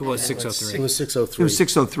 It was It 6:03. was It 6:03. was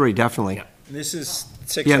 603, definitely. Yeah. This is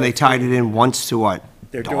 603. Yeah, and they tied it in once to what?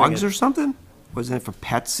 They're doing Dogs it- or something? Wasn't it for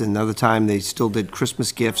pets? And another time they still did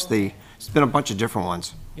Christmas gifts. It's been a bunch of different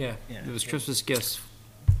ones. Yeah, Yeah. it was Christmas gifts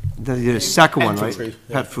The second one, right? food.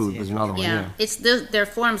 Pet food was another one, Yeah, yeah. it's, their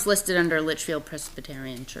form's listed under Litchfield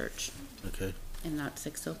Presbyterian Church Okay. and not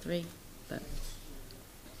 603, but.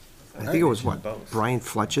 I think it was what, Brian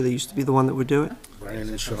Fletcher that used to be the one that would do it? Brian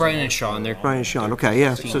and Sean. Brian and Sean, they're Brian Sean, okay,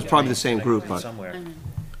 yeah, so it's probably the same group, but. Somewhere.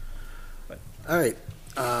 All right,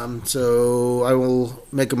 so I will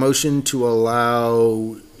make a motion to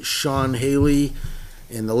allow Sean Haley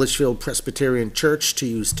in the Litchfield Presbyterian Church to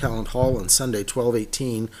use Talent Hall on Sunday,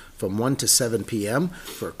 12/18, from 1 to 7 p.m.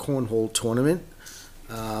 for a cornhole tournament,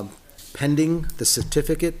 pending the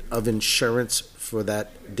certificate of insurance for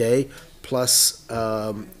that day, plus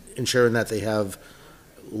ensuring that they have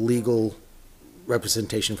legal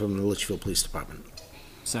representation from the Litchfield Police Department.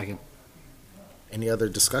 second. Any other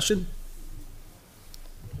discussion?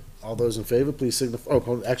 All those in favor, please signify,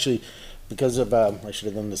 oh, actually, because of, I should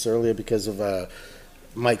have done this earlier, because of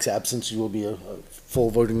Mike's absence, you will be a full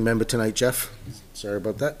voting member tonight, Jeff. Sorry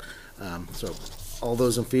about that. So, all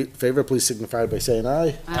those in favor, please signify by saying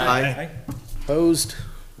aye. Aye. Opposed,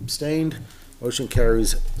 abstained, motion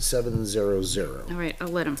carries 7-0-0. All right, I'll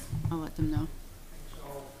let them know.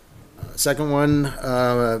 Second one,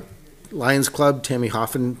 Lions Club, Tammy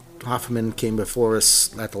Hoffman came before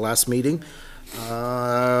us at the last meeting.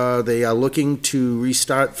 They are looking to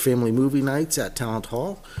restart family movie nights at Talent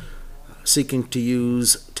Hall, seeking to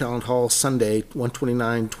use Talent Hall Sunday,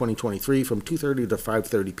 1/29/2023, from 2:30 to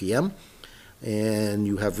 5:30 p.m. And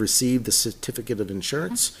you have received the certificate of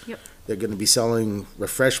insurance. Yep. They're going to be selling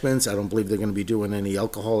refreshments. I don't believe they're going to be doing any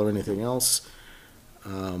alcohol or anything else.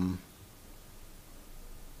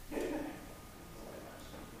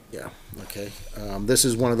 Yeah, okay. This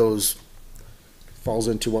is one of those, falls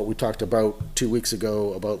into what we talked about 2 weeks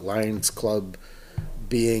ago about Lions Club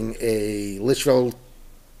being a Litchfield,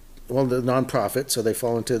 well, the nonprofit, so they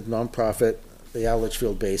fall into nonprofit. They are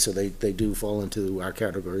Litchfield based, so they do fall into our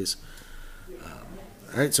categories.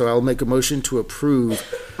 All right, so I'll make a motion to approve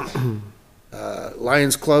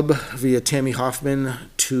Lions Club via Tammy Hoffman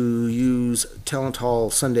to use Talent Hall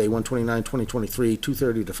Sunday, 1/29/2023,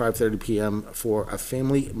 2:30 to 5:30 p.m. for a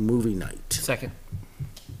family movie night. Second.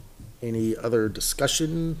 Any other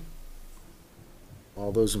discussion?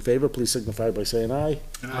 All those in favor, please signify by saying aye.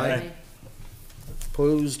 Aye.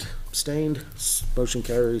 Opposed, abstained, motion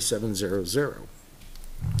carries 7-0-0.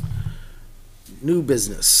 New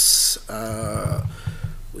business.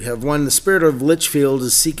 We have one, the Spirit of Litchfield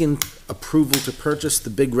is seeking approval to purchase the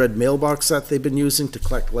big red mailbox that they've been using to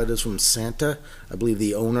collect letters from Santa. I believe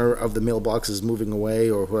the owner of the mailbox is moving away,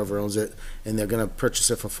 or whoever owns it, and they're gonna purchase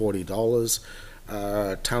it for $40.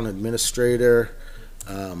 Town administrator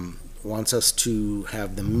wants us to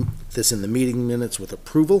have this in the meeting minutes with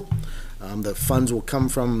approval. The funds will come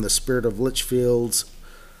from the Spirit of Litchfield's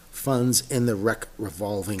funds in the rec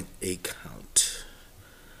revolving account.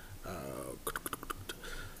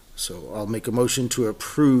 So I'll make a motion to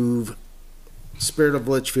approve Spirit of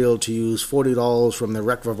Litchfield to use $40 from the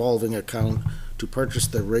rec revolving account to purchase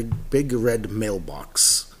the big red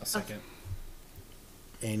mailbox. A second.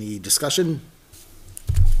 Any discussion?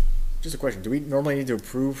 Just a question, do we normally need to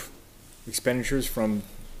approve expenditures from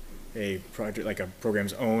a project, like a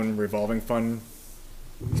program's own revolving fund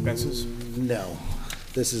expenses? No,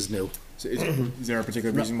 this is new. So is there a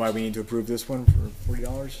particular reason why we need to approve this one for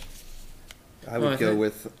 $40? I would go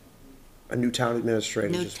with a new town administrator,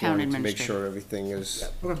 New just town wanted to make administrator. sure everything is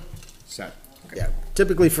Set. Yeah,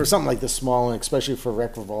 typically for something like this small, and especially for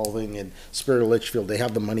rec revolving and Spirit of Litchfield, they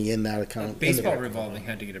have the money in that account. Baseball revolving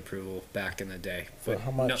had to get approval back in the day. For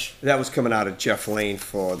how much? That was coming out of Jeff Lane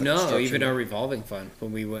for the No, construction. even our revolving fund,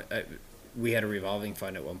 when we went, we had a revolving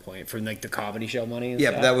fund at one point for like the comedy show money and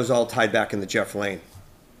Yeah, stuff. but that was all tied back in the Jeff Lane.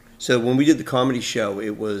 So when we did the comedy show,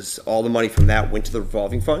 it was, all the money from that went to the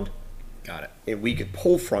revolving fund. Got it. And we could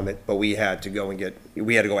pull from it, but we had to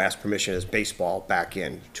go ask permission as baseball back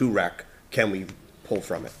in to rec, can we pull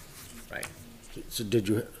from it? Right.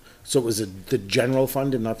 So was it the general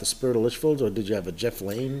fund and not the Spirit of Litchfield, or did you have a Jeff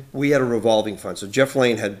Lane? We had a revolving fund, so Jeff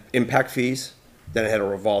Lane had impact fees, then it had a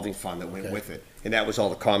revolving fund that went Okay. with it. And that was all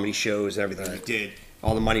the comedy shows and everything we did.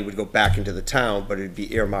 All the money would go back into the town, but it'd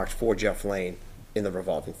be earmarked for Jeff Lane in the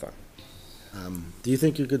revolving fund. Do you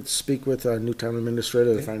think you could speak with our new town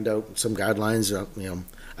administrator to find out some guidelines?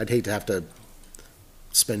 I'd hate to have to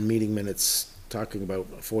spend meeting minutes talking about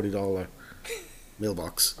a $40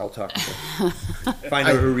 mailbox. I'll talk to her. Find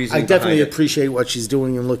out her reason I definitely behind it. appreciate what she's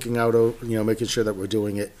doing and looking out, making sure that we're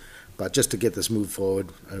doing it. But just to get this moved forward,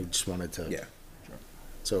 I just wanted to. Yeah.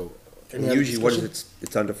 So. And any other usually, what is discussion? it?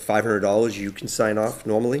 It's under $500 you can sign off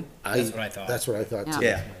normally? That's what I thought. That's what I thought too.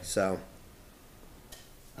 Yeah, so.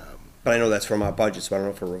 But I know that's from our budget, so I don't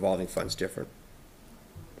know if a revolving fund's different.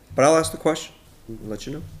 But I'll ask the question, let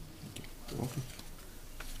you know.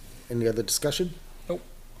 Any other discussion? Nope.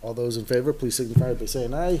 All those in favor, please signify by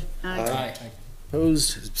saying aye. Aye.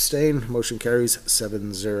 Opposed, abstained, motion carries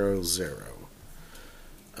 700.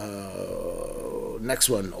 Next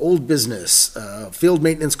one, old business, field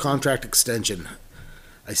maintenance contract extension.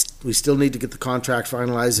 We still need to get the contract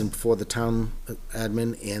finalized and before the town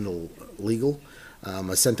admin and legal.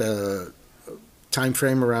 I sent a time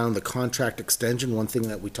frame around the contract extension. One thing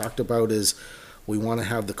that we talked about is we want to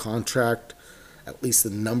have the contract, at least the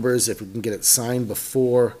numbers, if we can get it signed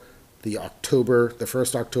before the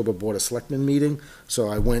first October Board of Selectmen meeting. So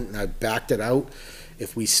I went and I backed it out.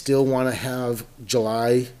 If we still want to have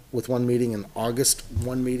July with one meeting and August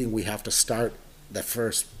one meeting, we have to start the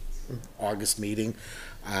first August meeting.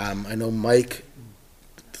 I know Mike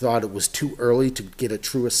thought it was too early to get a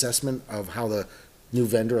true assessment of how the new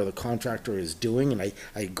vendor or the contractor is doing, and I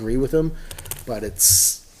agree with him, but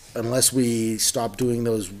unless we stop doing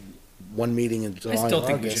those one meeting in July I and still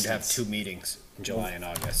think we August, should have 2 meetings in July and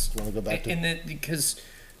August. Want to go back to? And then, because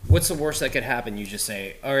what's the worst that could happen? You just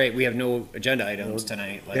say, all right, we have no agenda items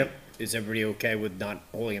tonight. Like, Yep. is everybody okay with not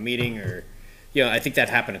holding a meeting? Or, I think that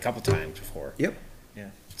happened a couple times before. Yep.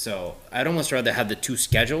 So I'd almost rather have the 2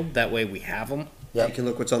 scheduled. That way we have them. You can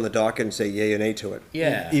look what's on the docket and say yay or nay to it.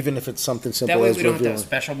 Yeah. Even if it's something simple That way as we don't have to have reviewing.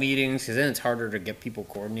 special meetings, because then it's harder to get people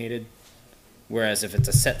coordinated. Whereas if it's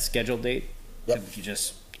a set scheduled date, Yep. you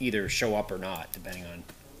just either show up or not, depending on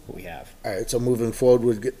what we have. All right, so moving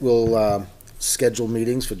forward, we'll schedule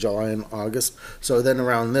meetings for July and August. So then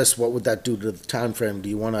around this, what would that do to the time frame? Do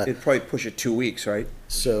you want to, It'd probably push it 2 weeks, right?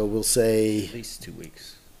 so we'll say, At least 2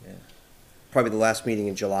 weeks. Probably the last meeting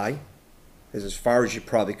in July is as far as you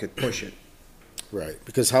probably could push it. right,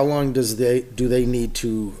 because how long do they need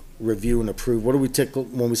to review and approve? What do we take,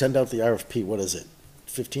 when we send out the RFP, what is it?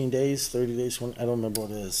 15 days, 30 days, I don't remember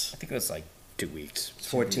what it is. I think it was like 2 weeks. It's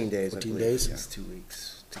 14 days, I 14 believe. days? Yeah. It's 2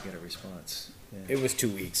 weeks to get a response. It was 2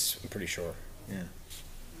 weeks, I'm pretty sure.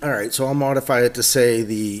 All right, so I'll modify it to say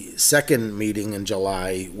the second meeting in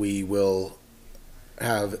July, we will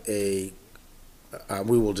have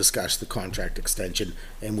we will discuss the contract extension,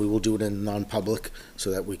 and we will do it in non-public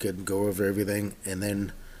so that we could go over everything, and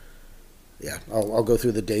then, I'll go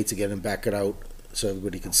through the dates again and back it out so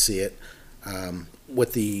everybody can see it.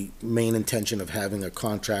 With the main intention of having a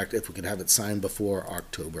contract, if we could have it signed before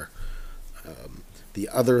October. The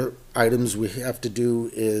other items we have to do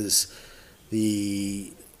is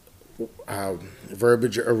the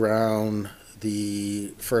verbiage around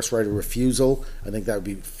the first right of refusal. I think that would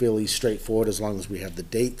be fairly straightforward as long as we have the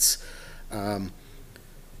dates.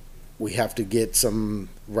 We have to get some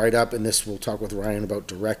write-up, and this we'll talk with Ryan about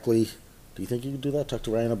directly. Do you think you could do that? Talk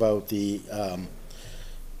to Ryan about the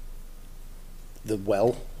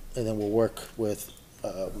well, and then we'll work with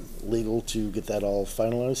legal to get that all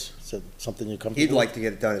finalized. Is that something you're comfortable with? He'd like to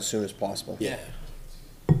get it done as soon as possible. Yeah.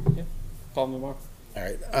 Call them tomorrow. All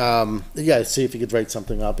right, see if you could write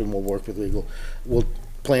something up, and we'll work with legal.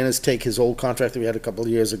 Plan is take his old contract that we had a couple of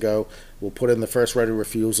years ago, we'll put in the first right of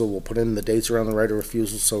refusal, we'll put in the dates around the right of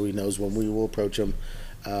refusal so he knows when we will approach him.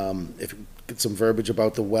 If get some verbiage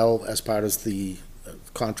about the well as part of the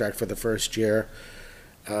contract for the first year.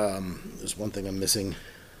 There's one thing I'm missing.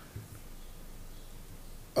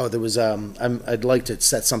 Oh, there was, I'd like to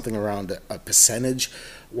set something around a percentage.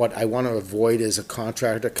 What I want to avoid is a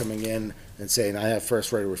contractor coming in and saying, I have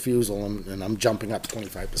first right of refusal, and I'm jumping up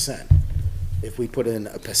 25%. If we put in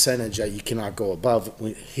a percentage that you cannot go above,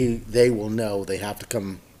 they will know they have to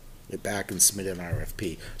come back and submit an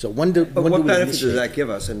RFP. So when do But we what benefit does initiate? that give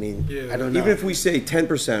us? I mean, I don't know. even if we say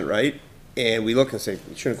 10%, right, and we look and say,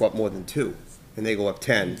 it shouldn't go up more than 2, and they go up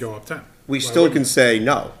 10, Go up 10. we Why still wouldn't can you? say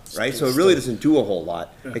no, right? So it really Still. doesn't do a whole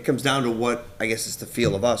lot. Yeah. It comes down to what, I guess it's the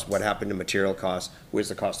feel of us, what happened to material costs, where's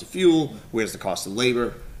the cost of fuel, where's the cost of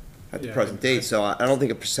labor at the Yeah, present date, so I don't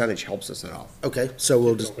think a percentage helps us at all. Okay, so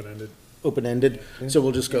we'll It's just, open-ended. open-ended, so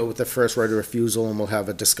we'll just go with the first right of refusal, and we'll have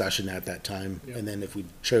a discussion at that time. Yeah. And then if we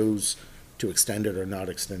chose to extend it or not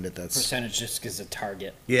extend it, that's, Percentage just gives a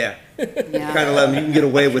target. Yeah, Yeah. kind of let them, you can get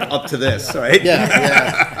away with up to this, right?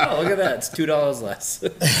 yeah, Oh, look at that, it's $2 less.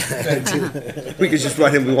 We could just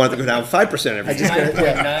write in, we want it to go down 5% every year.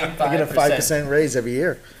 I get a 5% raise every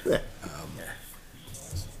year.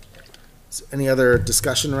 So any other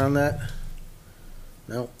discussion around that?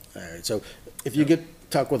 No? All right, so if you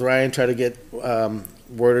talk with Ryan, try to get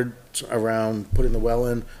worded around putting the well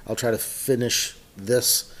in, I'll try to finish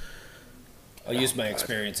this. I'll use my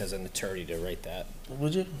experience as an attorney to write that.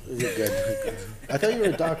 Would you? Is it good? I thought you were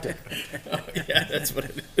a doctor. Yeah, that's what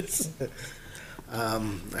it is.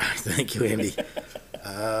 Thank you, Andy.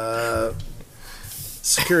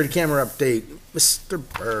 Security camera update, Mr.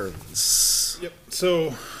 Burns. Yep, so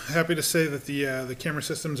happy to say that the camera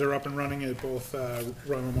systems are up and running at both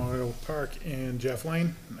Roy Memorial Park and Jeff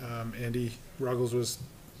Lane. Andy Ruggles was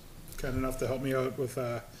kind enough to help me out with We had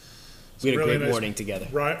a some really great nice morning together.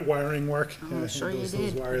 wiring work. Oh, sure you Those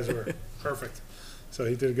did. wires were perfect. So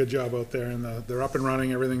he did a good job out there, and they're up and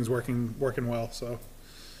running, everything's working well, so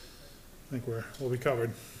I think we'll be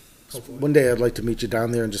covered, hopefully. One day I'd like to meet you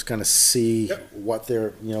down there and just kind of see Yep. what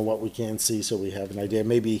they're, what we can see, so we have an idea.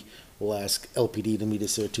 Maybe we'll ask LPD to meet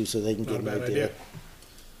us there too, so they can Not get a an bad idea. idea.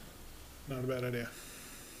 Not a bad idea.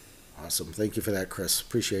 Awesome, thank you for that, Chris,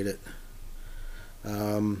 appreciate it. We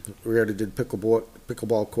already did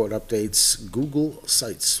pickleball court updates, Google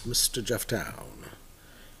Sites, Mr. Jeff Town.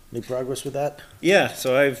 Any progress with that? Yeah,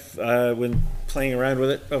 so I've been playing around with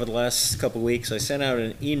it over the last couple of weeks. I sent out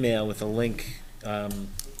an email with a link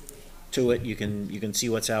to it. You can see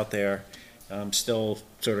what's out there. I'm still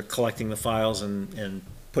sort of collecting the files and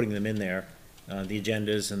putting them in there, the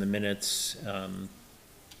agendas and the minutes,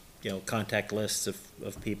 contact lists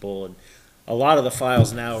of people. And a lot of the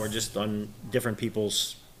files now are just on different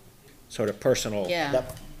people's sort of personal Yeah.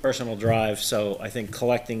 personal drive, so I think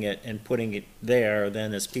collecting it and putting it there,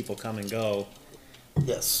 then as people come and go,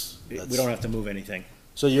 Yes. we don't have to move anything.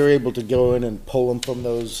 So you're able to go in and pull them from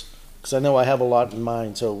those, because I know I have a lot in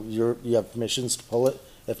mind, so you have permissions to pull it?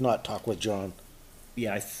 If not, talk with John.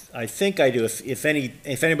 Yeah, I think I do. If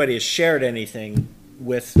anybody has shared anything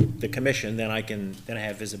with the commission, then I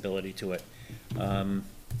have visibility to it.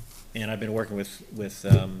 And I've been working with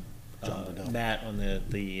Matt on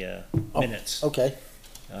the minutes. Okay,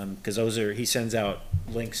 Because he sends out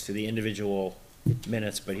links to the individual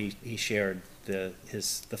minutes, but he shared the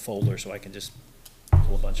folder, so I can just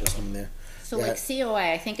pull a bunch of them. in there. So like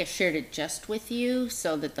COI, I think I shared it just with you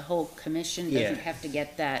so that the whole commission Yeah. doesn't have to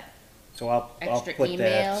get that. So I'll Extra put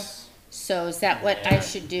email? that. So is that what I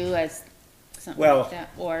should do as something Well, like that?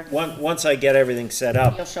 Or, Once I get everything set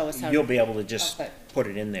up, You'll show us how to- you'll be able to just Okay. put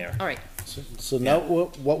it in there. all right, So now,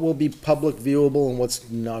 what will be public viewable and what's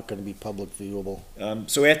not gonna be public viewable?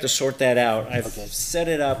 So we have to sort that out. I've Okay. set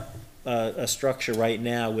it up, a structure right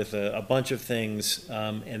now with a bunch of things,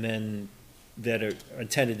 and then that are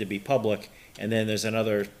intended to be public, and then there's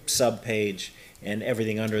another sub-page, and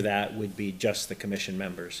everything under that would be just the commission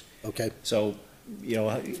members. Okay, So,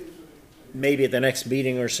 maybe at the next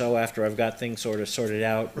meeting or so, after I've got things sort of sorted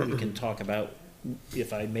out, we can talk about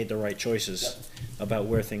if I made the right choices about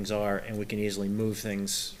where things are, and we can easily move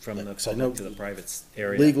things from the So I know public to the private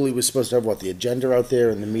area. legally, we're supposed to have the agenda out there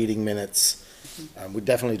and the meeting minutes. We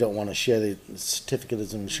definitely don't wanna share the certificate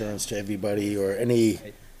of insurance to everybody or any,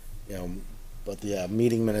 but the,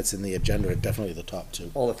 meeting minutes and the agenda are definitely the top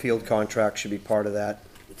two. All the field contracts should be part of that.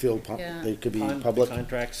 Field, Yeah. they could be The public.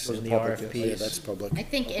 contracts Those and are the public, Oh, yeah, RFPs. that's public. I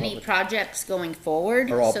think All any public. projects going forward,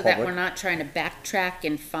 Are all so that public. we're not trying to backtrack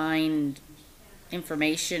and find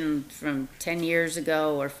information from 10 years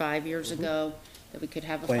ago or 5 years ago, that we could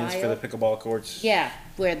have a Plans for the file. pickleball courts. Yeah,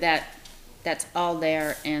 where that's all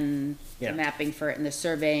there and Yeah. the mapping for it and the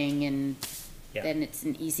surveying and Yeah. then it's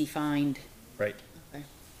an easy find. Right. Okay.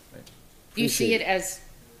 Do you see Appreciate it as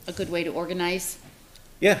a good way to organize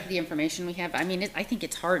Yeah, the information we have? I mean, I think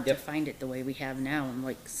it's hard to Yep. find it the way we have now and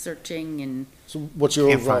like searching and, So what's your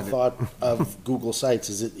Can't overall find it. thought of Google Sites?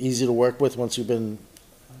 Is it easy to work with once you've been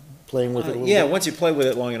playing with it a little bit? yeah, once you play with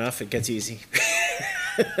it long enough, it gets easy.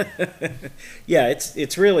 Yeah,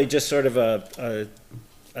 it's really just sort of a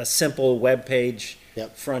simple web page,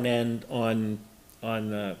 Yep. front end on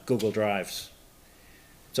Google Drives.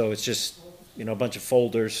 So it's just, a bunch of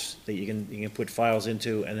folders that you can put files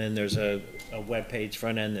into, and then there's a web page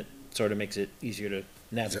front end that sort of makes it easier to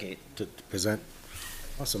navigate. To present.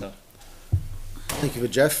 Awesome. So- Thank you for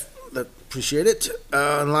Jeff. Appreciate it.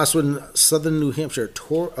 And last one, Southern New Hampshire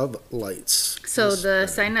Tour of Lights. so Miss the Brennan.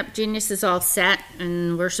 sign up Genius is all set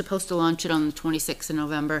and we're supposed to launch it on the 26th of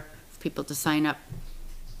November for people to sign up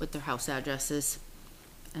with their house addresses.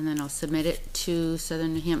 And then I'll submit it to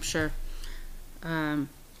Southern New Hampshire, on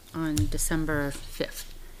December 5th.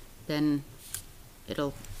 Then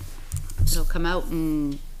it'll come out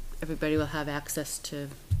and everybody will have access to,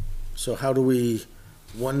 So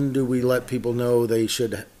when do we let people know they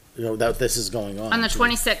should, that this is going on? on the Should we-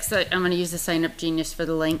 26th, I'm gonna use the sign up Genius for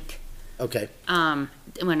the link, Okay,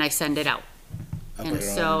 when I send it out. And okay.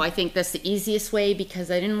 so I think that's the easiest way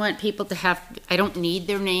because I didn't want people to I don't need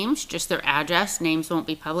their names, just their address. Names won't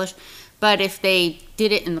be published. But if they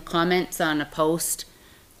did it in the comments on a post,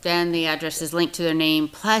 then the address is linked to their name.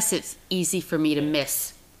 Plus, it's easy for me to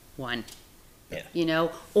miss one. Yeah.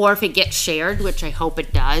 Or if it gets shared, which I hope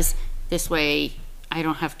it does, this way I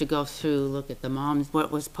don't have to go through, look at the mom's,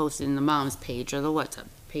 what was posted in the mom's page or the WhatsApp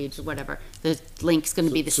page or whatever. The link's gonna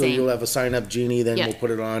be the So you'll same. have a sign up genie, then Yeah. we'll put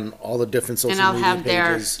it on all the different social And I'll media have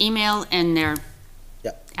their pages. email and their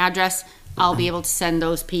Yeah. address. I'll be able to send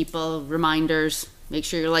those people reminders, make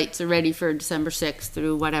sure your lights are ready for December 6th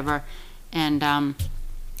through whatever. And,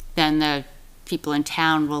 then the people in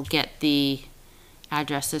town will get the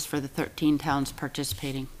addresses for the 13 towns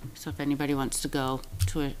participating. So if anybody wants to go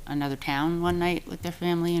to another town one night with their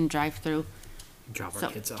family and drive through, Drop So-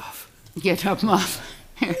 our kids off. drop them off.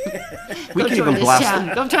 We Go can tour even this blast, town.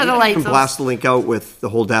 Go tour the we lights. can blast the link out with the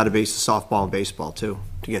whole database of softball and baseball too,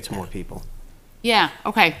 to get to more people. Yeah,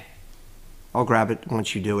 okay, I'll grab it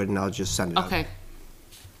once you do it and I'll just send it out. okay.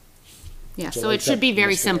 Yeah, So so like it should that be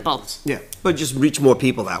very list of simple. items. Yeah, but just reach more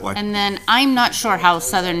people that way. And then I'm not sure how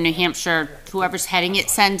Southern New Hampshire, whoever's heading it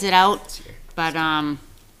sends it out, but, I'm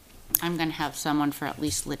gonna have someone for at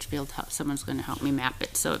least Litchfield, someone's gonna help me map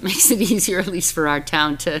it, so it makes it easier, at least for our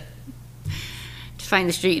town, to find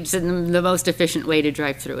the streets and the most efficient way to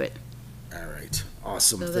drive through it. All right,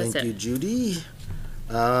 awesome. So that's Thank it. you, Judy.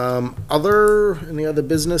 Any other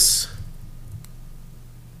business?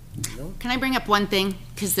 Can I bring up one thing?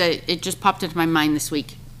 Because it just popped into my mind this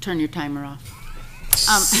week. Turn your timer off.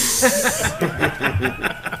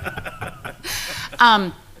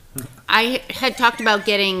 I had talked about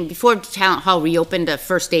getting, before Talent Hall reopened, a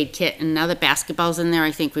first aid kit, and now that basketball's in there,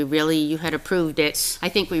 I think you had approved it. I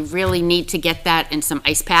think we really need to get that and some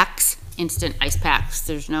ice packs, instant ice packs.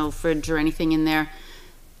 There's no fridge or anything in there.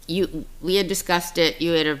 We had discussed it,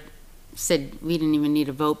 you had said we didn't even need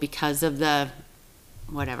a vote because of the,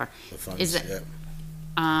 whatever. The funds, Is it-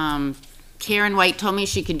 yeah. Karen White told me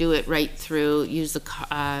she could do it right through, use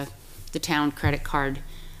the town credit card.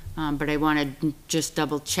 But I want to just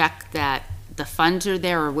double check that the funds are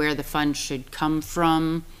there or where the funds should come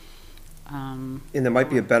from. And there might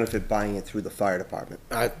be a benefit buying it through the fire department.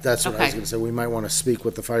 That's what I was Okay. gonna say. We might wanna speak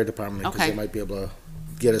with the fire department, because Okay. they might be able to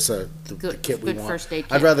get us the Good- kit we good want. first aid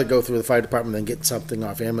I'd kit. rather go through the fire department than get something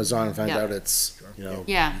off Amazon and find Yeah. out it's,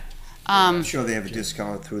 Yeah. I'm sure they have a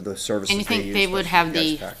discount through the services And they you think use they for would have ice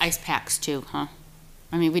the packs. ice packs too, huh?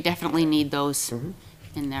 I mean, we definitely need those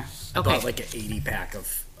in there. I bought like an 80 pack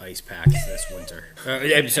of ice packs this winter.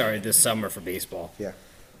 I'm sorry, this summer for baseball.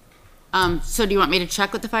 So do you want me to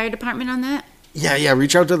check with the fire department on that? Yeah,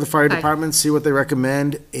 reach out to the fire Okay. department, see what they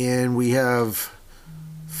recommend, and we have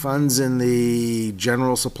funds in the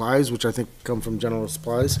general supplies, which I think come from general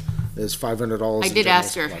supplies. There's $500 I in did general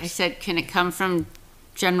ask her, I supplies. said, can it come from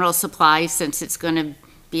general supplies since it's gonna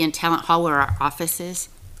be in Talent Hall where our office is?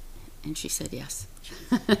 And she said yes.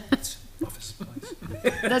 Office supplies.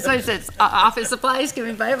 That's what I said, office supplies, can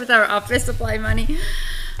we buy it with our office supply money?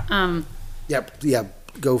 Yeah,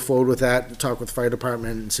 go forward with that, talk with the fire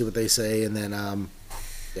department and see what they say, and then,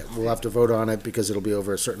 yeah, we'll have to vote on it because it'll be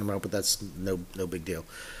over a certain amount, but that's no big deal.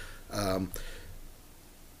 I Even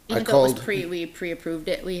though it was called, we pre-approved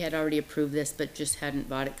it, we had already approved this, but just hadn't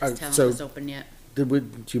bought it because Talent so- was open yet. do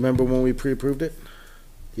you remember when we pre-approved it?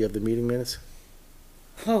 Do you have the meeting minutes?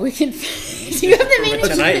 Oh, we can, do you have the meeting?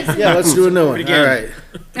 Tonight. Yeah, let's do a new one, all again. right.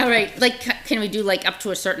 All right, like, can we do like up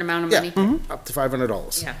to a certain amount of Yeah, money? up to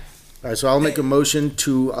 $500. Yeah. All right, so I'll make a motion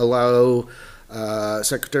to allow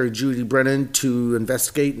Secretary Judy Brennan to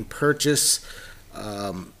investigate and purchase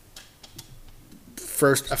a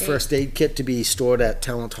first aid kit to be stored at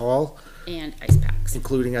Talent Hall, And ice packs.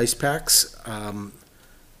 including ice packs,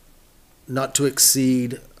 not to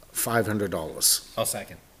exceed $500. I'll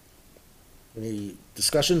second. Any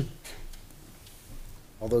discussion?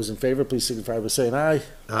 All those in favor, please signify by saying aye.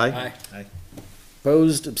 Aye. Aye.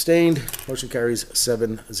 Opposed, abstained, motion carries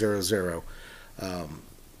 700.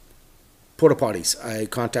 Porta potties, I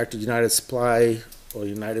contacted United Supply, or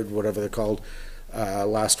United, whatever they're called,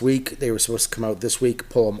 last week. They were supposed to come out this week,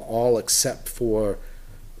 pull them all except for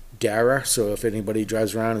Dara, so if anybody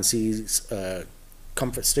drives around and sees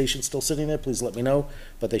Comfort Station still sitting there, please let me know,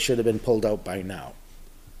 but they should have been pulled out by now.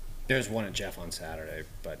 There's one at Jeff on Saturday,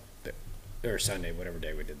 or Sunday, whatever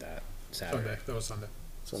day we did that. Saturday. Sunday, that was Sunday,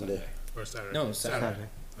 Sunday. or Saturday. No, it was Saturday.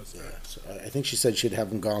 That was Yeah, Saturday. so I think she said she'd have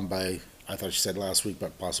them gone by, I thought she said last week,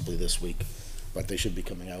 but possibly this week. But they should be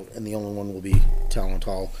coming out, and the only one will be Talent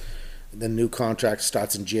Hall. The new contract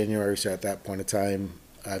starts in January, so at that point in time,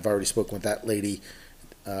 I've already spoken with that lady.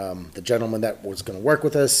 The gentleman that was gonna work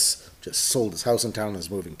with us just sold his house in town and is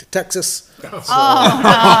moving to Texas.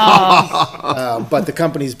 But the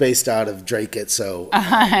company's based out of Drake, so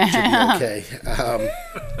it should be okay.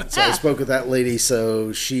 So I spoke with that lady,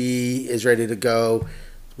 so she is ready to go.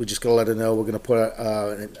 We just gotta let her know, we're gonna put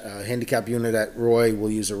a handicap unit at Roy,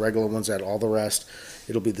 we'll use the regular ones at all the rest.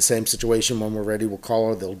 it'll be the same situation. When we're ready, we'll call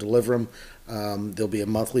her, they'll deliver them. There'll be a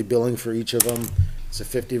monthly billing for each of them. It's a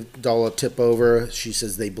 $50 tip over. She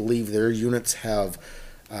says they believe their units have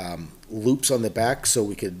loops on the back, so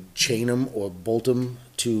we could chain them or bolt them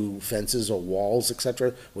to fences or walls,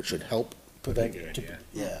 etc., which should help prevent.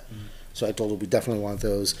 Yeah. So I told her we definitely want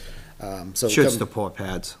those. So Should still pour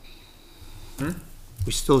pads.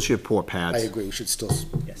 We still should pour pads. I agree. We should still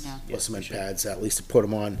Yes. Yeah. put cement pads, at least to put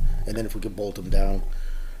them on, and then if we could bolt them down.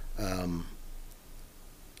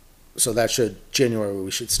 So that should, January,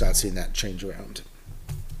 we should start seeing that change around.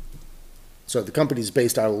 So the company's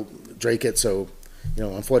based out of Drake, so,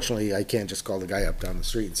 unfortunately, I can't just call the guy up down the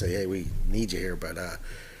street and say, hey, we need you here, but,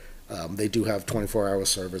 they do have 24-hour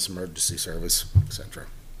service, emergency service, etc.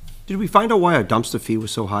 Did we find out why our dumpster fee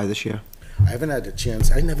was so high this year? I haven't had a chance,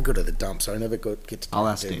 I never go to the dump, so I never get to. I'll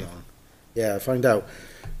talk ask to Dave. him. Yeah, find out,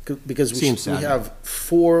 because we Seems sad. have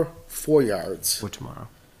four yards. Or tomorrow?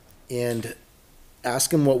 And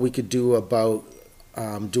ask him what we could do about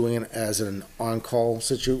doing it as an on-call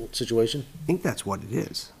situation. I think that's what it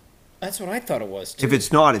is. That's what I thought it was, too. If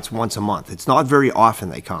it's not, it's once a month. It's not very often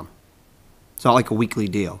they come. It's not like a weekly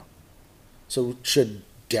deal. So should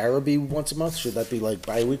Dara be once a month? Should that be like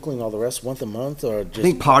bi-weekly and all the rest once a month, or just? I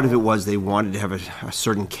think part of it was they wanted to have a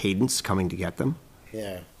certain cadence coming to get them.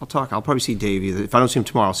 Yeah. I'll probably see Dave either. If I don't see him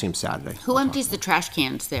tomorrow, I'll see him Saturday. Who empties the trash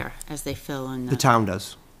cans there as they fill in The town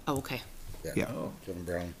does. Oh, okay, Yeah. Kevin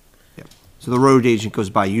Brown. So the road agent goes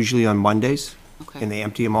by usually on Mondays, okay. and they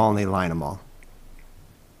empty them all and they line them all.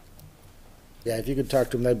 Yeah, if you could talk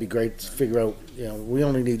to him, that'd be great. To figure out, we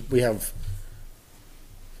have,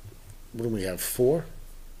 what do we have, 4?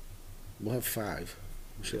 We'll have 5.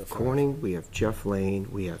 We should have 5. Corning, we have Jeff Lane,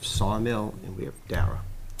 we have Sawmill, and we have Dara.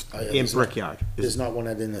 Oh, yeah, In there's not- Brickyard. There's not one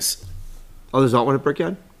at Innis. Oh, there's not one at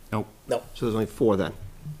Brickyard? Nope. No. So there's only 4 then.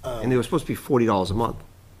 And they were supposed to be $40 a month.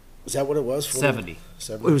 Is that what it was? 70.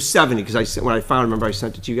 It was 70, because when I found, remember I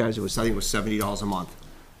sent it to you guys, I think it was $70 a month.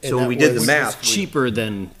 And So when that we did the was math, Cheaper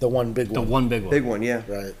than The one big the one. one big one. Big one, yeah.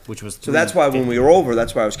 Right. Which was So that's why when we were over,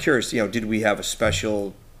 that's why I was curious, did we have a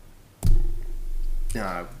special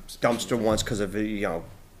dumpster once because of,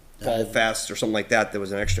 Fall Fest or something like that? There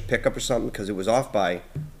was an extra pickup or something, because it was off by a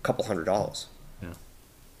couple $100.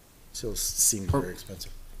 Still seems very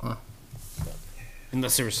expensive.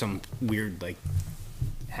 Unless there was some weird, like,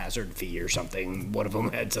 hazard fee or something. One of them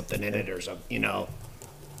had something in it or something,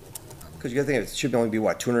 Because you gotta think, it should only be,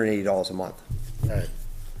 what, $280 a month, Right.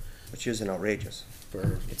 which isn't outrageous.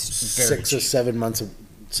 For It's very 6 or cheap. 7 months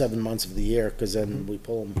of the year, because then we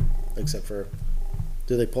pull them, except for,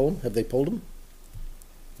 do they pull them? Have they pulled them?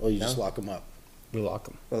 Or you just No. lock them up? We lock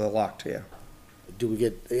them. Well, they're locked, yeah. Do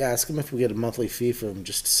we ask them if we get a monthly fee for them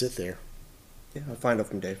just to sit there? Yeah, I'll find out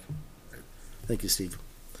from Dave. Thank you, Steve.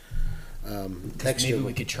 Next Maybe year,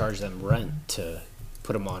 we could charge them rent to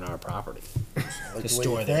put them on our property, like to the way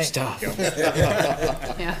store you their think. stuff.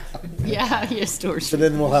 Yeah, your stores. So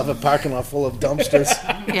then we'll have a parking lot full of dumpsters.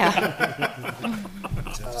 Yeah,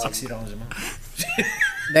 $60 a month.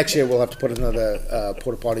 Next year, we'll have to put another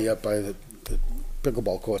porta potty up by the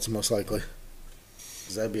pickleball courts, most likely.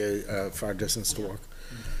 Because that'd be a far distance to walk.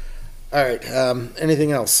 All right,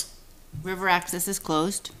 anything else? river access is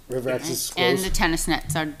closed. River access is And closed? the tennis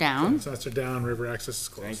nets are down. Sets are down, river access is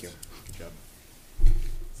closed. Thank you. Good job.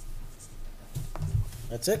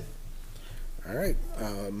 That's it? All right,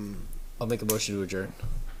 I'll make a motion to adjourn.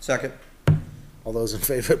 Second. all those in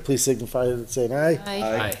favor, please signify by saying aye. Aye.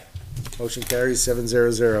 Aye. Motion carries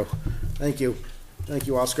 700. Thank you. Thank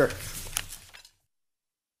you, Oscar.